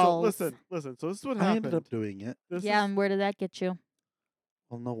the balls. So listen. So this is what I happened. ended up doing it. This Yeah, is, and where did that get you?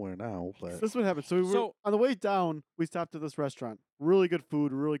 Well, nowhere now, but this is what happened. So we were So- on the way down. We stopped at this restaurant. Really good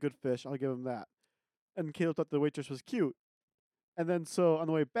food, really good fish. I'll give him that. And Caleb thought the waitress was cute. And then so on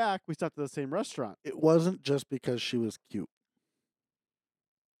the way back, we stopped at the same restaurant. it wasn't just because she was cute.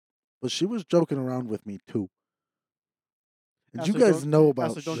 But she was joking around with me too. And you Ashley, guys know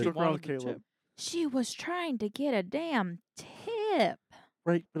about Ashley, don't the- joke around with Wanted the Caleb. tip. She was trying to get a damn tip.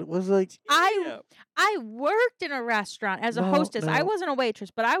 right, but it was like Yeah. I worked in a restaurant as a No, hostess. I no. wasn't a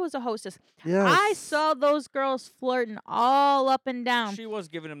waitress, but I was a hostess. yes. I saw those girls flirting all up and down. She was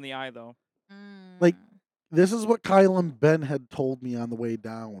giving him the eye though. Like, Mm. This is what Kyle and Ben had told me on the way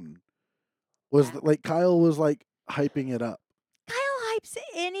down. Was that, like Kyle was like hyping it up. Kyle hypes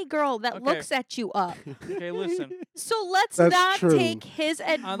any girl that Okay. looks at you up. Okay, listen. So let's That's not true. take his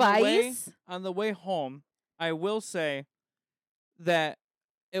On the way- advice. On the way home, I will say that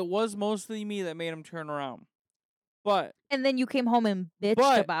it was mostly me that made him turn around. But And then you came home and bitched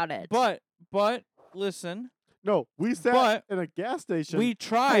But- about it. but listen, No, we sat But in a gas station we hyping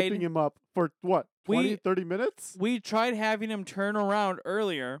tried him up for what, 20, 30 minutes? we tried having him turn around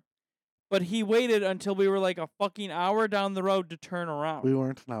earlier, but he waited until we were like a fucking hour down the road to turn around. We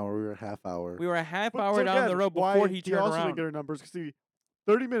weren't an hour, we were a half hour. We were a half But- hour so down the again, road why before he he turned also around. didn't get our numbers because he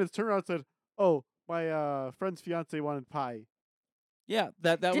 30 minutes turned around and said, "Oh, my friend's fiance wanted pie." Yeah,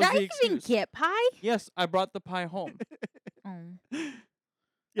 that Did was I the even excuse. get pie? Yes, I brought the pie home. Oh.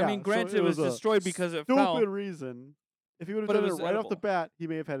 Yeah, I mean, so granted, it was a destroyed because it stupid fell. reason. If he would have But it done it was right off the edible. bat, he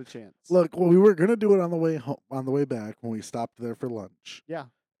may have had a chance. Look, well, we were gonna do it on the way home, on the way back when we stopped there for lunch. Yeah.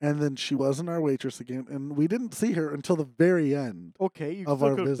 And then she wasn't our waitress again, and we didn't see her until the very end. Okay, you Of still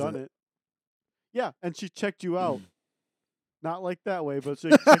our could have done visit. it. Yeah, and she checked you out. Not like that way, but she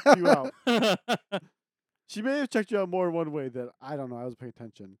checked you out. She may have checked you out more one way that I don't know. I wasn't paying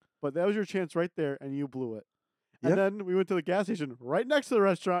attention. But that was your chance right there, and you blew it. And Yep. then we went to the gas station right next to the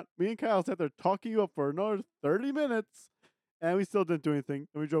restaurant. Me and Kyle sat there talking you up for another 30 minutes, and we still didn't do anything.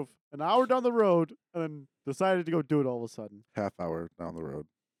 And we drove an hour down the road and then decided to go do it all of a sudden. Half hour down the road.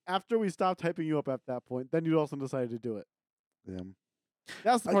 After we stopped hyping you up at that point, then you also decided to do it. Yeah.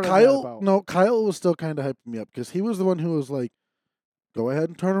 That's the part I'm mad Kyle, about. no, Kyle was still kind of hyping me up because he was the one who was like, "Go ahead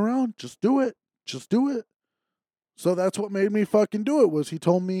and turn around, just do it, just do it." So that's what made me fucking do it. Was he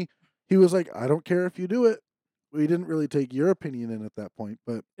told me, he was like, "I don't care if you do it." We didn't really take your opinion in at that point,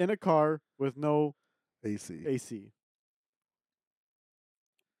 but In a car with no AC. AC.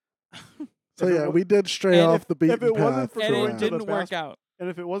 So If it yeah, wa- we did stray and off the beaten if it wasn't path. for and going it to the didn't work Bass- out. And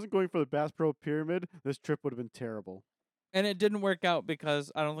if it wasn't going for the Bass Pro Pyramid, this trip would have been terrible. And it didn't work out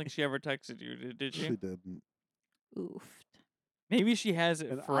because I don't think she ever texted you, did she? She didn't. Oof. Maybe she has it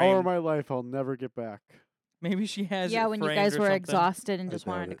An hour of framed. my life I'll never get back. Maybe she has it Yeah, when you framed guys or were something. exhausted and I just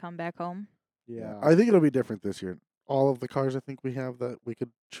doubt wanted to it. come back home. Yeah. I think it'll be different this year. All of the cars I think we have that we could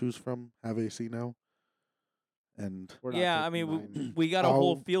choose from have AC now. And We're not Yeah, I taking mean, mine. we got a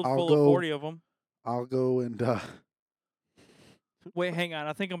whole field I'll full go- of 40 of them. I'll go and Wait, hang on.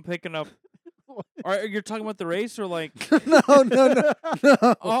 I think I'm picking up. Are you're talking about the race or like? no.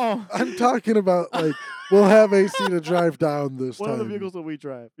 Oh, I'm talking about like we'll have AC to drive down this One time. of the vehicles that we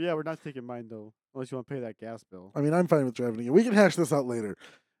drive. Yeah, we're not taking mine though, unless you want to pay that gas bill. I mean, I'm fine with driving it. We can hash this out later.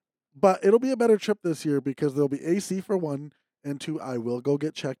 But it'll be a better trip this year because there'll be AC for one, and two, I will go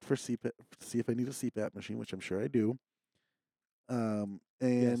get checked for CPAP, see if I need a CPAP machine, which I'm sure I do. And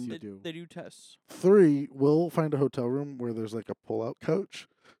you do. they do tests. three, we'll find a hotel room where there's like a pull-out couch,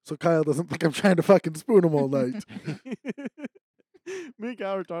 so Kyle doesn't think I'm trying to fucking spoon him all night. Me and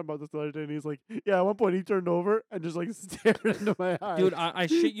Kyle were talking about this the other day, and he's like, "Yeah." At one point, he turned over and just like stared into my eyes. Dude, I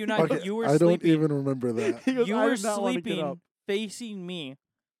shit you not. Okay, You were I don't sleeping. even remember that. He goes, You "I were did not want to get up." sleeping facing me,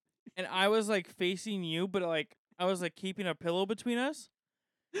 and I was like facing you, but like I was like keeping a pillow between us,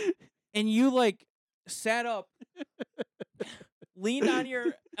 and you like sat up, leaned on your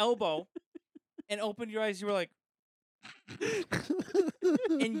elbow, and opened your eyes. You were like,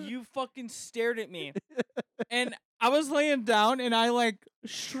 and you fucking stared at me, and I was laying down, and I like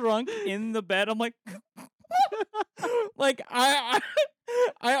shrunk in the bed. I'm like, like I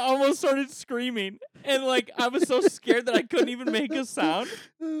almost started screaming, and like I was so scared that I couldn't even make a sound.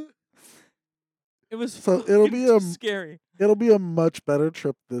 It was So it'll fucking be a scary. It'll be a much better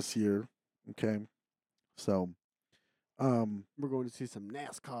trip this year. Okay, so We're going to see some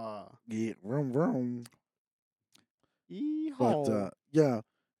NASCAR. yeah, vroom vroom. Yeehaw. But yeah,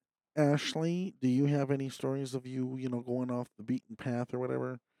 Ashley, do you have any stories of you, going off the beaten path or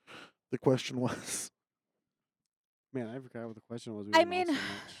whatever? The question was. Man, I forgot what the question was. We I went off mean, so much.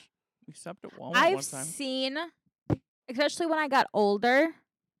 We stopped at Walmart I've one time. seen, especially when I got older,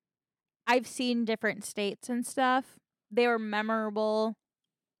 I've seen different states and stuff. They were memorable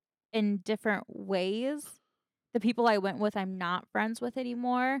in different ways. The people I went with, I'm not friends with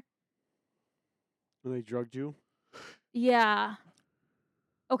anymore. When they drugged you. Yeah.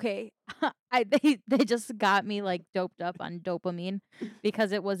 Okay. They just got me like doped up on dopamine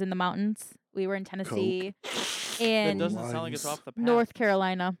because it was in the mountains. We were in Tennessee It and doesn't sound like it's Wines. off the path. North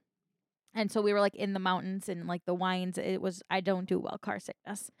Carolina. And so we were like in the mountains and like the wines. I don't do well car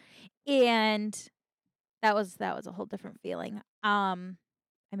sickness. And that was a whole different feeling. I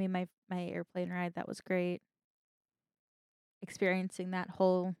mean my airplane ride, that was great. Experiencing that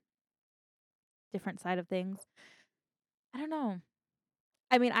whole different side of things. I don't know.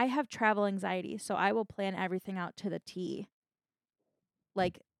 I mean, I have travel anxiety, so I will plan everything out to the T.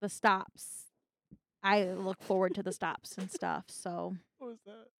 Like the stops. I look forward to the stops and stuff. So What was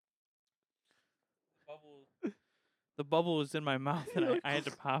that? The bubble was in my mouth, and I had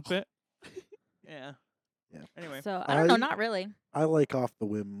to pop it. Yeah. Yeah. Anyway. so I don't know, I- not really. I like off the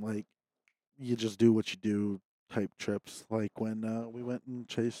whim, like you just do what you do type trips. Like when we went and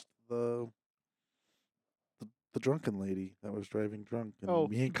chased the drunken lady that was driving drunk, and Oh,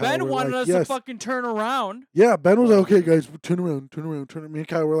 me and Kyle Ben were wanted like, us yes. to fucking turn around. Yeah, Ben was like, Oh. okay, guys, turn around. Me and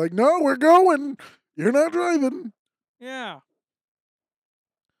Kyle were like, no, we're going. You're not driving. Yeah.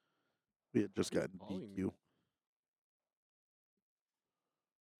 We had just gotten Volume. DQ.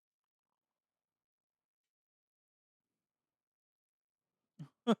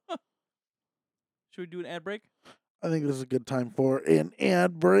 Should we do an ad break? I think this is a good time for an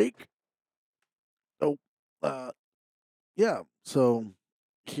ad break. Oh, yeah. So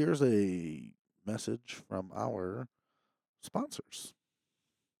here's a message from our sponsors.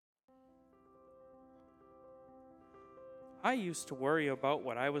 I used to worry about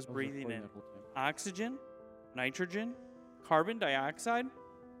what I was breathing in. Oxygen, nitrogen, carbon dioxide,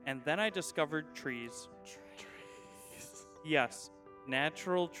 and then I discovered trees. Yes,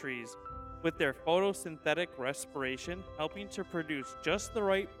 natural trees, with their photosynthetic respiration helping to produce just the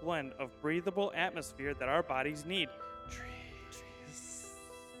right blend of breathable atmosphere that our bodies need.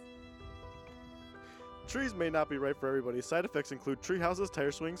 Trees may not be right for everybody. Side effects include tree houses,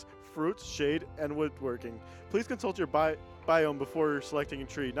 tire swings, fruits, shade, and woodworking. Please consult your biome before selecting a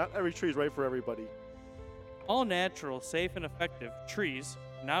tree. Not every tree is right for everybody. All natural, safe, and effective trees,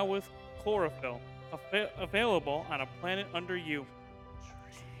 now with chlorophyll, available on a planet under you.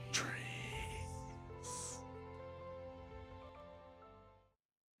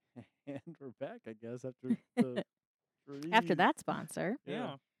 And we're back, I guess, after the After that sponsor.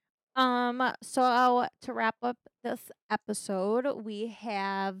 Yeah. So to wrap up this episode, we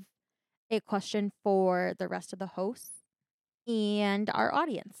have a question for the rest of the hosts and our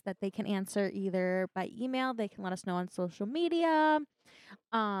audience that they can answer either by email, they can let us know on social media,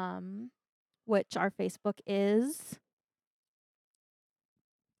 which our Facebook is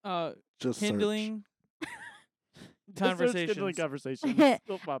Just Kindling Kindling conversations. Conversations.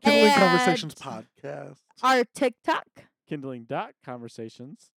 Still popping. Kindling And Conversations podcast. our TikTok,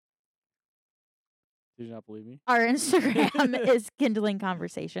 Kindling.conversations. Did you not believe me? our Instagram is Kindling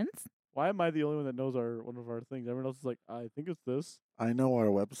Conversations. Why am I the only one that knows one of our things? Everyone else is like, I think it's this. I know our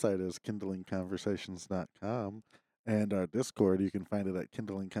website is kindlingconversations.com, and our Discord, you can find it at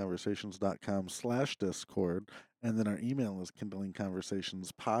kindlingconversations.com/Discord, and then our email is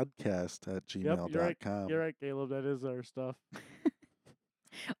kindlingconversationspodcast@gmail.com. You're right, Caleb. That is our stuff.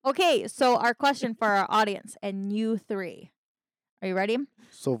 Okay, so our question for our audience and you three. Are you ready?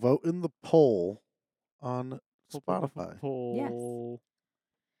 So vote in the poll on Spotify. Poll.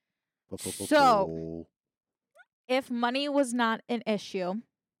 So, if money was not an issue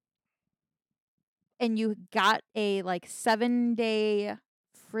and you got a 7-day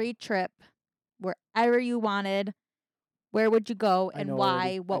free trip wherever you wanted, where would you go I and know why?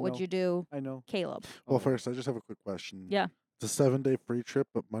 already. What I would know. you do, I know. Caleb? Well, first, I just have a quick question. Yeah. It's a 7-day free trip,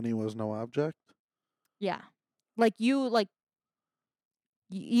 but money was no object? Yeah.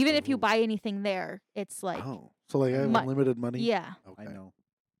 Even if you Oh. buy anything there, it's like, Oh. So, I have unlimited money? yeah. Okay. I know.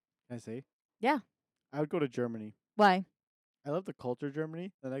 Can I say? Yeah. I would go to Germany. Why? I love the culture of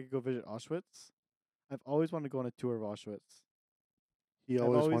Germany. Then I could go visit Auschwitz. I've always wanted to go on a tour of Auschwitz. He I've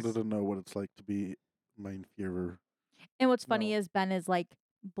always always- wanted to know what it's like to be Mein Führer. And what's funny No. is Ben is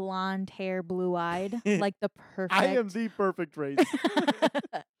blonde hair, blue eyed, like the perfect. I am the perfect race.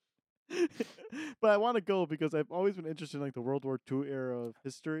 But I want to go because I've always been interested in the World War II era of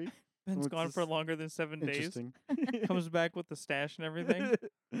history. Ben's it's gone for just longer than 7 days. Interesting. Comes back with the stash and everything.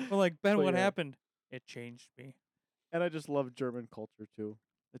 We're like, Ben, But what yeah. happened? It changed me. And I just love German culture too.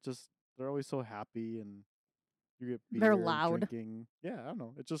 They're always so happy and you get beer They're and loud. drinking. Yeah, I don't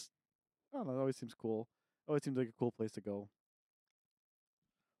know. I don't know. It always seems cool. Always seems like a cool place to go.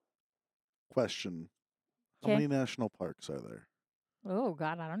 Question. How 'Kay. many national parks are there? Oh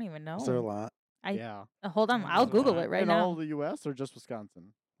God, I don't even know. Is there a lot? Yeah. Hold on, Yeah, I'll there's a Google lot. it right in now. all the U.S. or just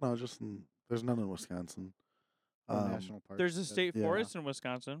Wisconsin? No, there's none in Wisconsin. National parks. There's a you said. state yeah. forest in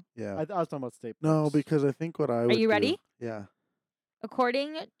Wisconsin. Yeah. I was talking about state No, parks. because I think what I would you do- ready? Yeah.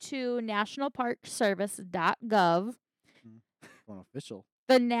 According to nationalparkservice.gov, Going official.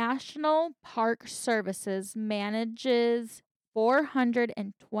 the National Park Services manages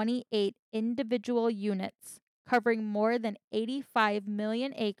 428 individual units covering more than 85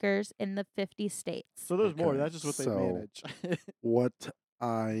 million acres in the 50 states. So there's more. Okay, That's just what they so- manage. What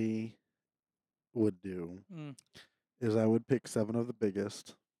I would do Mm. is I would pick 7 of the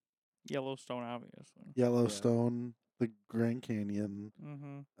biggest. Yellowstone, obviously. Yellowstone, the Grand Canyon,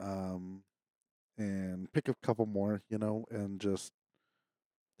 Mm-hmm. and pick a couple more, and just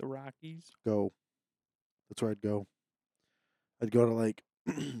The Rockies. go. That's where I'd go. I'd go to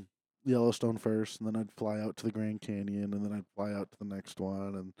Yellowstone first, and then I'd fly out to the Grand Canyon, and then I'd fly out to the next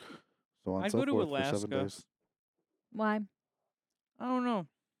one, and so on and I'd so go to forth for 7 Alaska. days. Why? I don't know.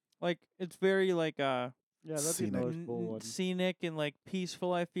 It's very yeah, that'd be a Scenic. noticeable one. scenic and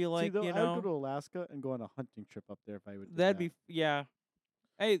peaceful. I feel See, like though, I would go to Alaska and go on a hunting trip up there if I would. do that'd that. be yeah.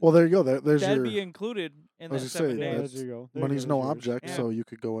 Hey, Well, there you go. There's that'd your be included in I was that gonna say, 7 Yeah, days. there you go. There you money's go, no there's yours. object, Yeah. so you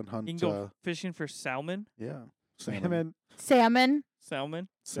could go and hunt. You can go fishing for salmon. Yeah, Salmon. Salmon. Salmon.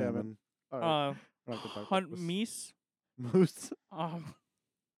 salmon. All right. Uh, we're not gonna talk hunt about this. meese. Moose.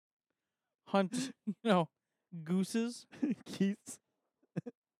 Hunt. Gooses. Geese.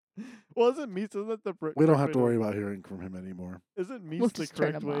 Well, isn't Meese, isn't that the We don't correct have way to worry about hearing from him anymore. Isn't Meese We'll the just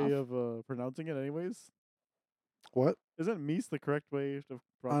turn correct him way off. of pronouncing it anyways? What? Isn't Meese the correct way of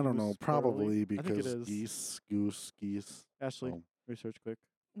I don't know. moose Probably plurally? I think it because is. geese, goose, geese. Ashley, Oh. research quick.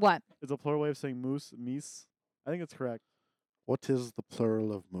 What? Is a plural way of saying moose, meese? I think it's correct. What is the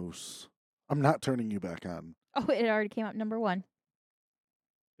plural of moose? I'm not turning you back on. Oh, it already came up number 1.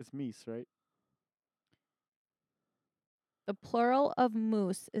 It's meese, right? The plural of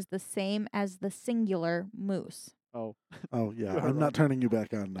moose is the same as the singular moose, Oh. Oh, yeah. You are I'm not wrong. turning you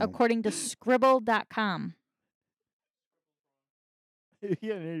back on now. according to scribble.com. He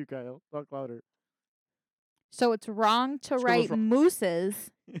didn't hear you, Kyle. Talk louder. So it's wrong to Scribble's write wrong.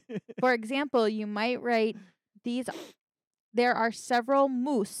 mooses. For example, you might write these. There are several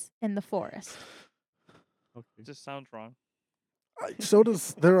moose in the forest. It Okay. just sounds wrong. So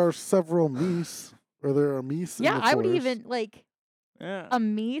does there are several meese, or there are meese in Yeah, the I would forest. even like Yeah. a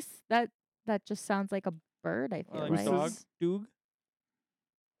meese. That just sounds like a bird. I feel Or like. like dog. Gooses? Doog.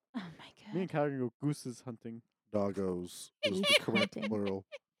 Oh my Me and god. Kyle are gonna go gooses hunting. Doggos is the correct Hunting. plural.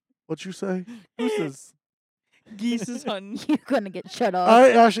 What'd you say? Gooses. Geese is hunting. You're gonna get shut off. All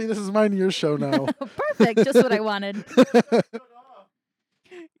right, Ashley, this is mine and your show now. Perfect. Just what I wanted.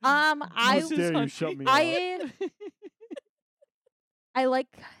 I How Goose is dare you hunting. shut me off? I like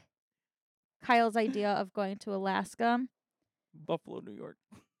Kyle's idea of going to Alaska. Buffalo, New York.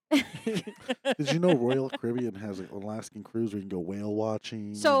 Did you know Royal Caribbean has an Alaskan cruise where you can go whale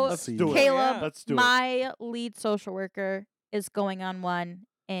watching? So, and Let's see- do it. Caleb, Yeah. Let's do it. my lead social worker, is going on one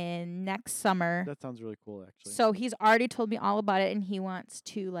in next summer. That sounds really cool, actually. So he's already told me all about it, and he wants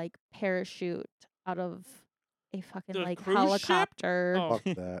to like parachute out of a fucking The like cruise ship? helicopter Oh. Fuck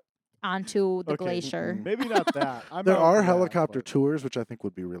that. onto the Okay. glacier. Mm-mm. Maybe not that. I'm There down are for that, helicopter but- tours, which I think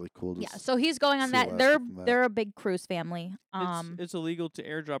would be really cool. To Yeah, so he's going on see that. Alaska from that. They're a big cruise family. It's illegal to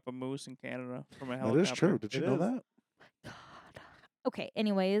airdrop a moose in Canada from a that helicopter. is true. Did you It know is. that? God. Okay.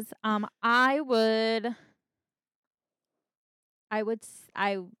 Anyways, I would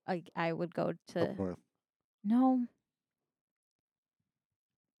go Up to north. no.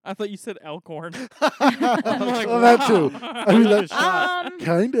 I thought you said Elkhorn. Well, like, that too. wow. I mean, You'll that get shot.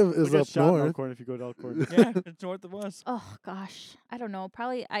 kind of is You'll get up shot in north. Elkhorn if you go to Elkhorn. Yeah, it's north of us. Oh gosh, I don't know.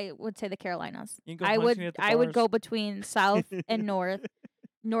 Probably I would say the Carolinas. You can go I would hunting at the I would bars. go between south and north.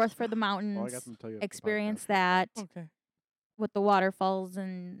 North for the Oh, I mountains, got them to tell you after the experience podcast. that Okay. with the waterfalls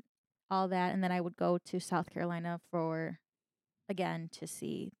and all that, and then I would go to South Carolina for again to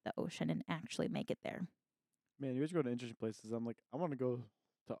see the ocean and actually make it there. Man, you guys go to interesting places. I'm like, I want to go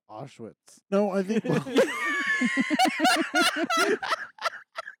to Auschwitz. No, I think.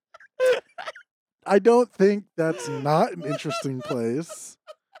 I don't think that's not an interesting place.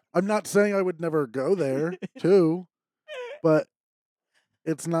 I'm not saying I would never go there, too, but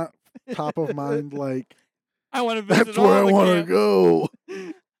it's not top of mind. Like I want to visit that's all where I the want to camps. go.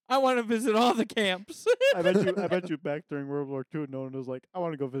 I want to visit all the camps. I bet you back during World War II, no one was like, I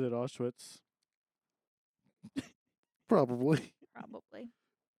want to go visit Auschwitz. Probably. Probably.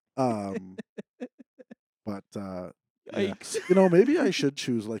 But yeah. Yikes. You know, maybe I should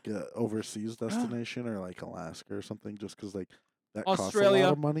choose like a overseas destination or like Alaska or something, just because like that costs a Australia.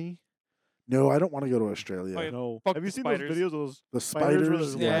 lot of money. No, I don't want to go to Australia. Oh, yeah. No. Fuck Have you the seen spiders. those videos of those The spiders where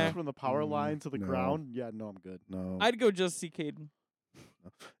spiders, they're yeah. launched from the power Mm, line to the no. ground? Yeah, no, I'm good. No. I'd go just see Caden.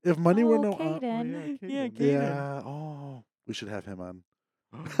 If money were no Okay, then. Oh, Yeah, Caden. Caden. yeah. Oh, we should have him on.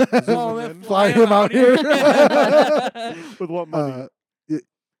 Oh, Zoom man, in. Fly him out here. With what money?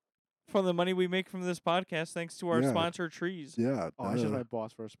 From the money we make from this podcast, thanks to our Yeah. sponsor, Trees. Yeah. Oh, I should have my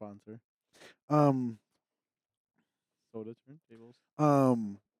boss for a sponsor. Um. Soda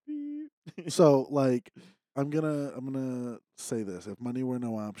turntables. Beep. So like, I'm gonna say this: if money were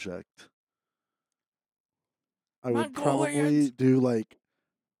no object, I would probably Mongolians. do like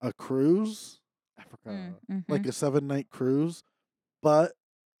a cruise, Africa. like a 7-night cruise, but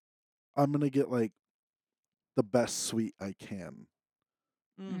I'm gonna get like the best suite I can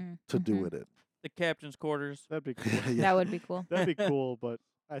to do with it. The captain's quarters. That'd be cool. Yeah. That would be cool. That'd be cool, but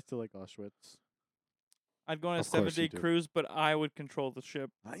I still like Auschwitz. I'd go on a Of course you 7-day do. cruise, but I would control the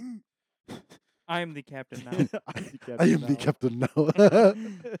ship. I'm I am the captain now. I am the captain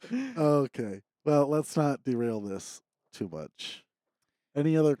now. Okay. Well, let's not derail this too much.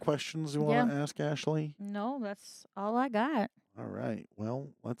 Any other questions you want to ask Ashley? No, that's all I got. All right. Well,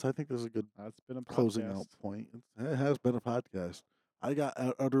 I think this is a good That's been a closing podcast. out point. It has been a podcast. I got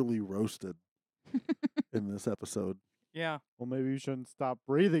utterly roasted in this episode. Yeah. Well, maybe you shouldn't stop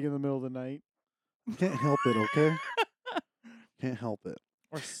breathing in the middle of the night. Can't help it, okay? Can't help it.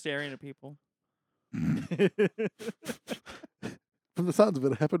 Or staring at people. From the sounds of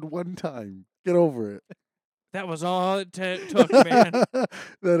it, it happened one time. Get over it. That was all it took, man.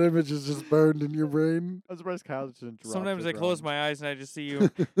 That image is just burned in your brain. I'm surprised Kyle just didn't drop Sometimes to I the close ground. my eyes and I just see you.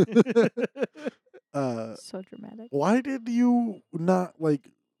 So dramatic. Why did you not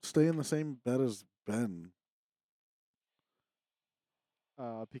stay in the same bed as Ben?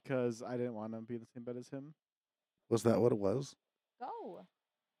 Because I didn't want to be in the same bed as him. Was that what it was? Go.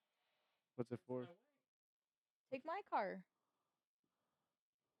 What's it for? Take my car.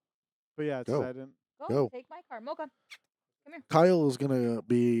 But yeah, it's Go. I didn't. Go. Take my car. Mocha. Come here. Kyle is gonna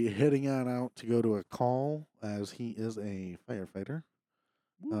be heading on out to go to a call as he is a firefighter.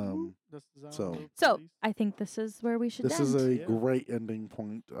 That's the sound so- of the So police. I think this is where we should This end. is a Yeah. great ending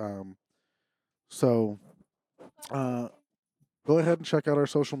point. So go ahead and check out our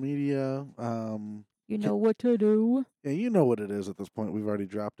social media. You know what to do. Yeah, you know what it is at this point. We've already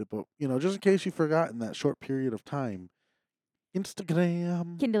dropped it, but just in case you've forgotten that short period of time,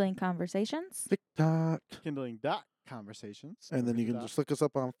 Instagram, Kindling conversations. TikTok, Kindling conversations. and then Don't you forget can the just look us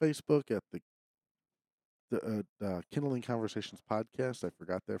up on Facebook at the Kindling Conversations podcast. I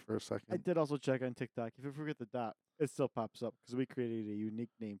forgot there for a I second. did also check on TikTok. If you forget the dot, it still pops up because we created a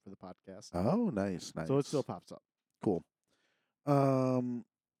unique name for the podcast. Oh, nice. So it still pops up. Cool.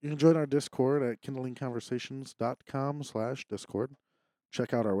 You can join our Discord at kindlingconversations.com/Discord.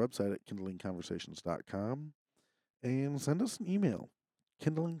 Check out our website at kindlingconversations.com and send us an email,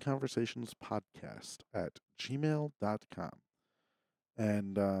 kindlingconversationspodcast@gmail.com.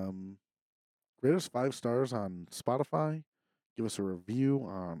 And rate us 5 stars on Spotify. Give us a review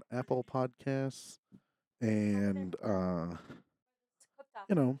on Apple Podcasts. And,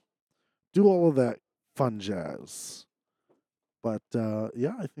 do all of that fun jazz. But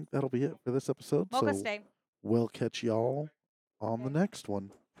yeah, I think that'll be it for this episode. Mocha So stay. we'll catch y'all on the next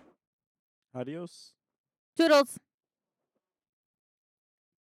one. Adios. Toodles.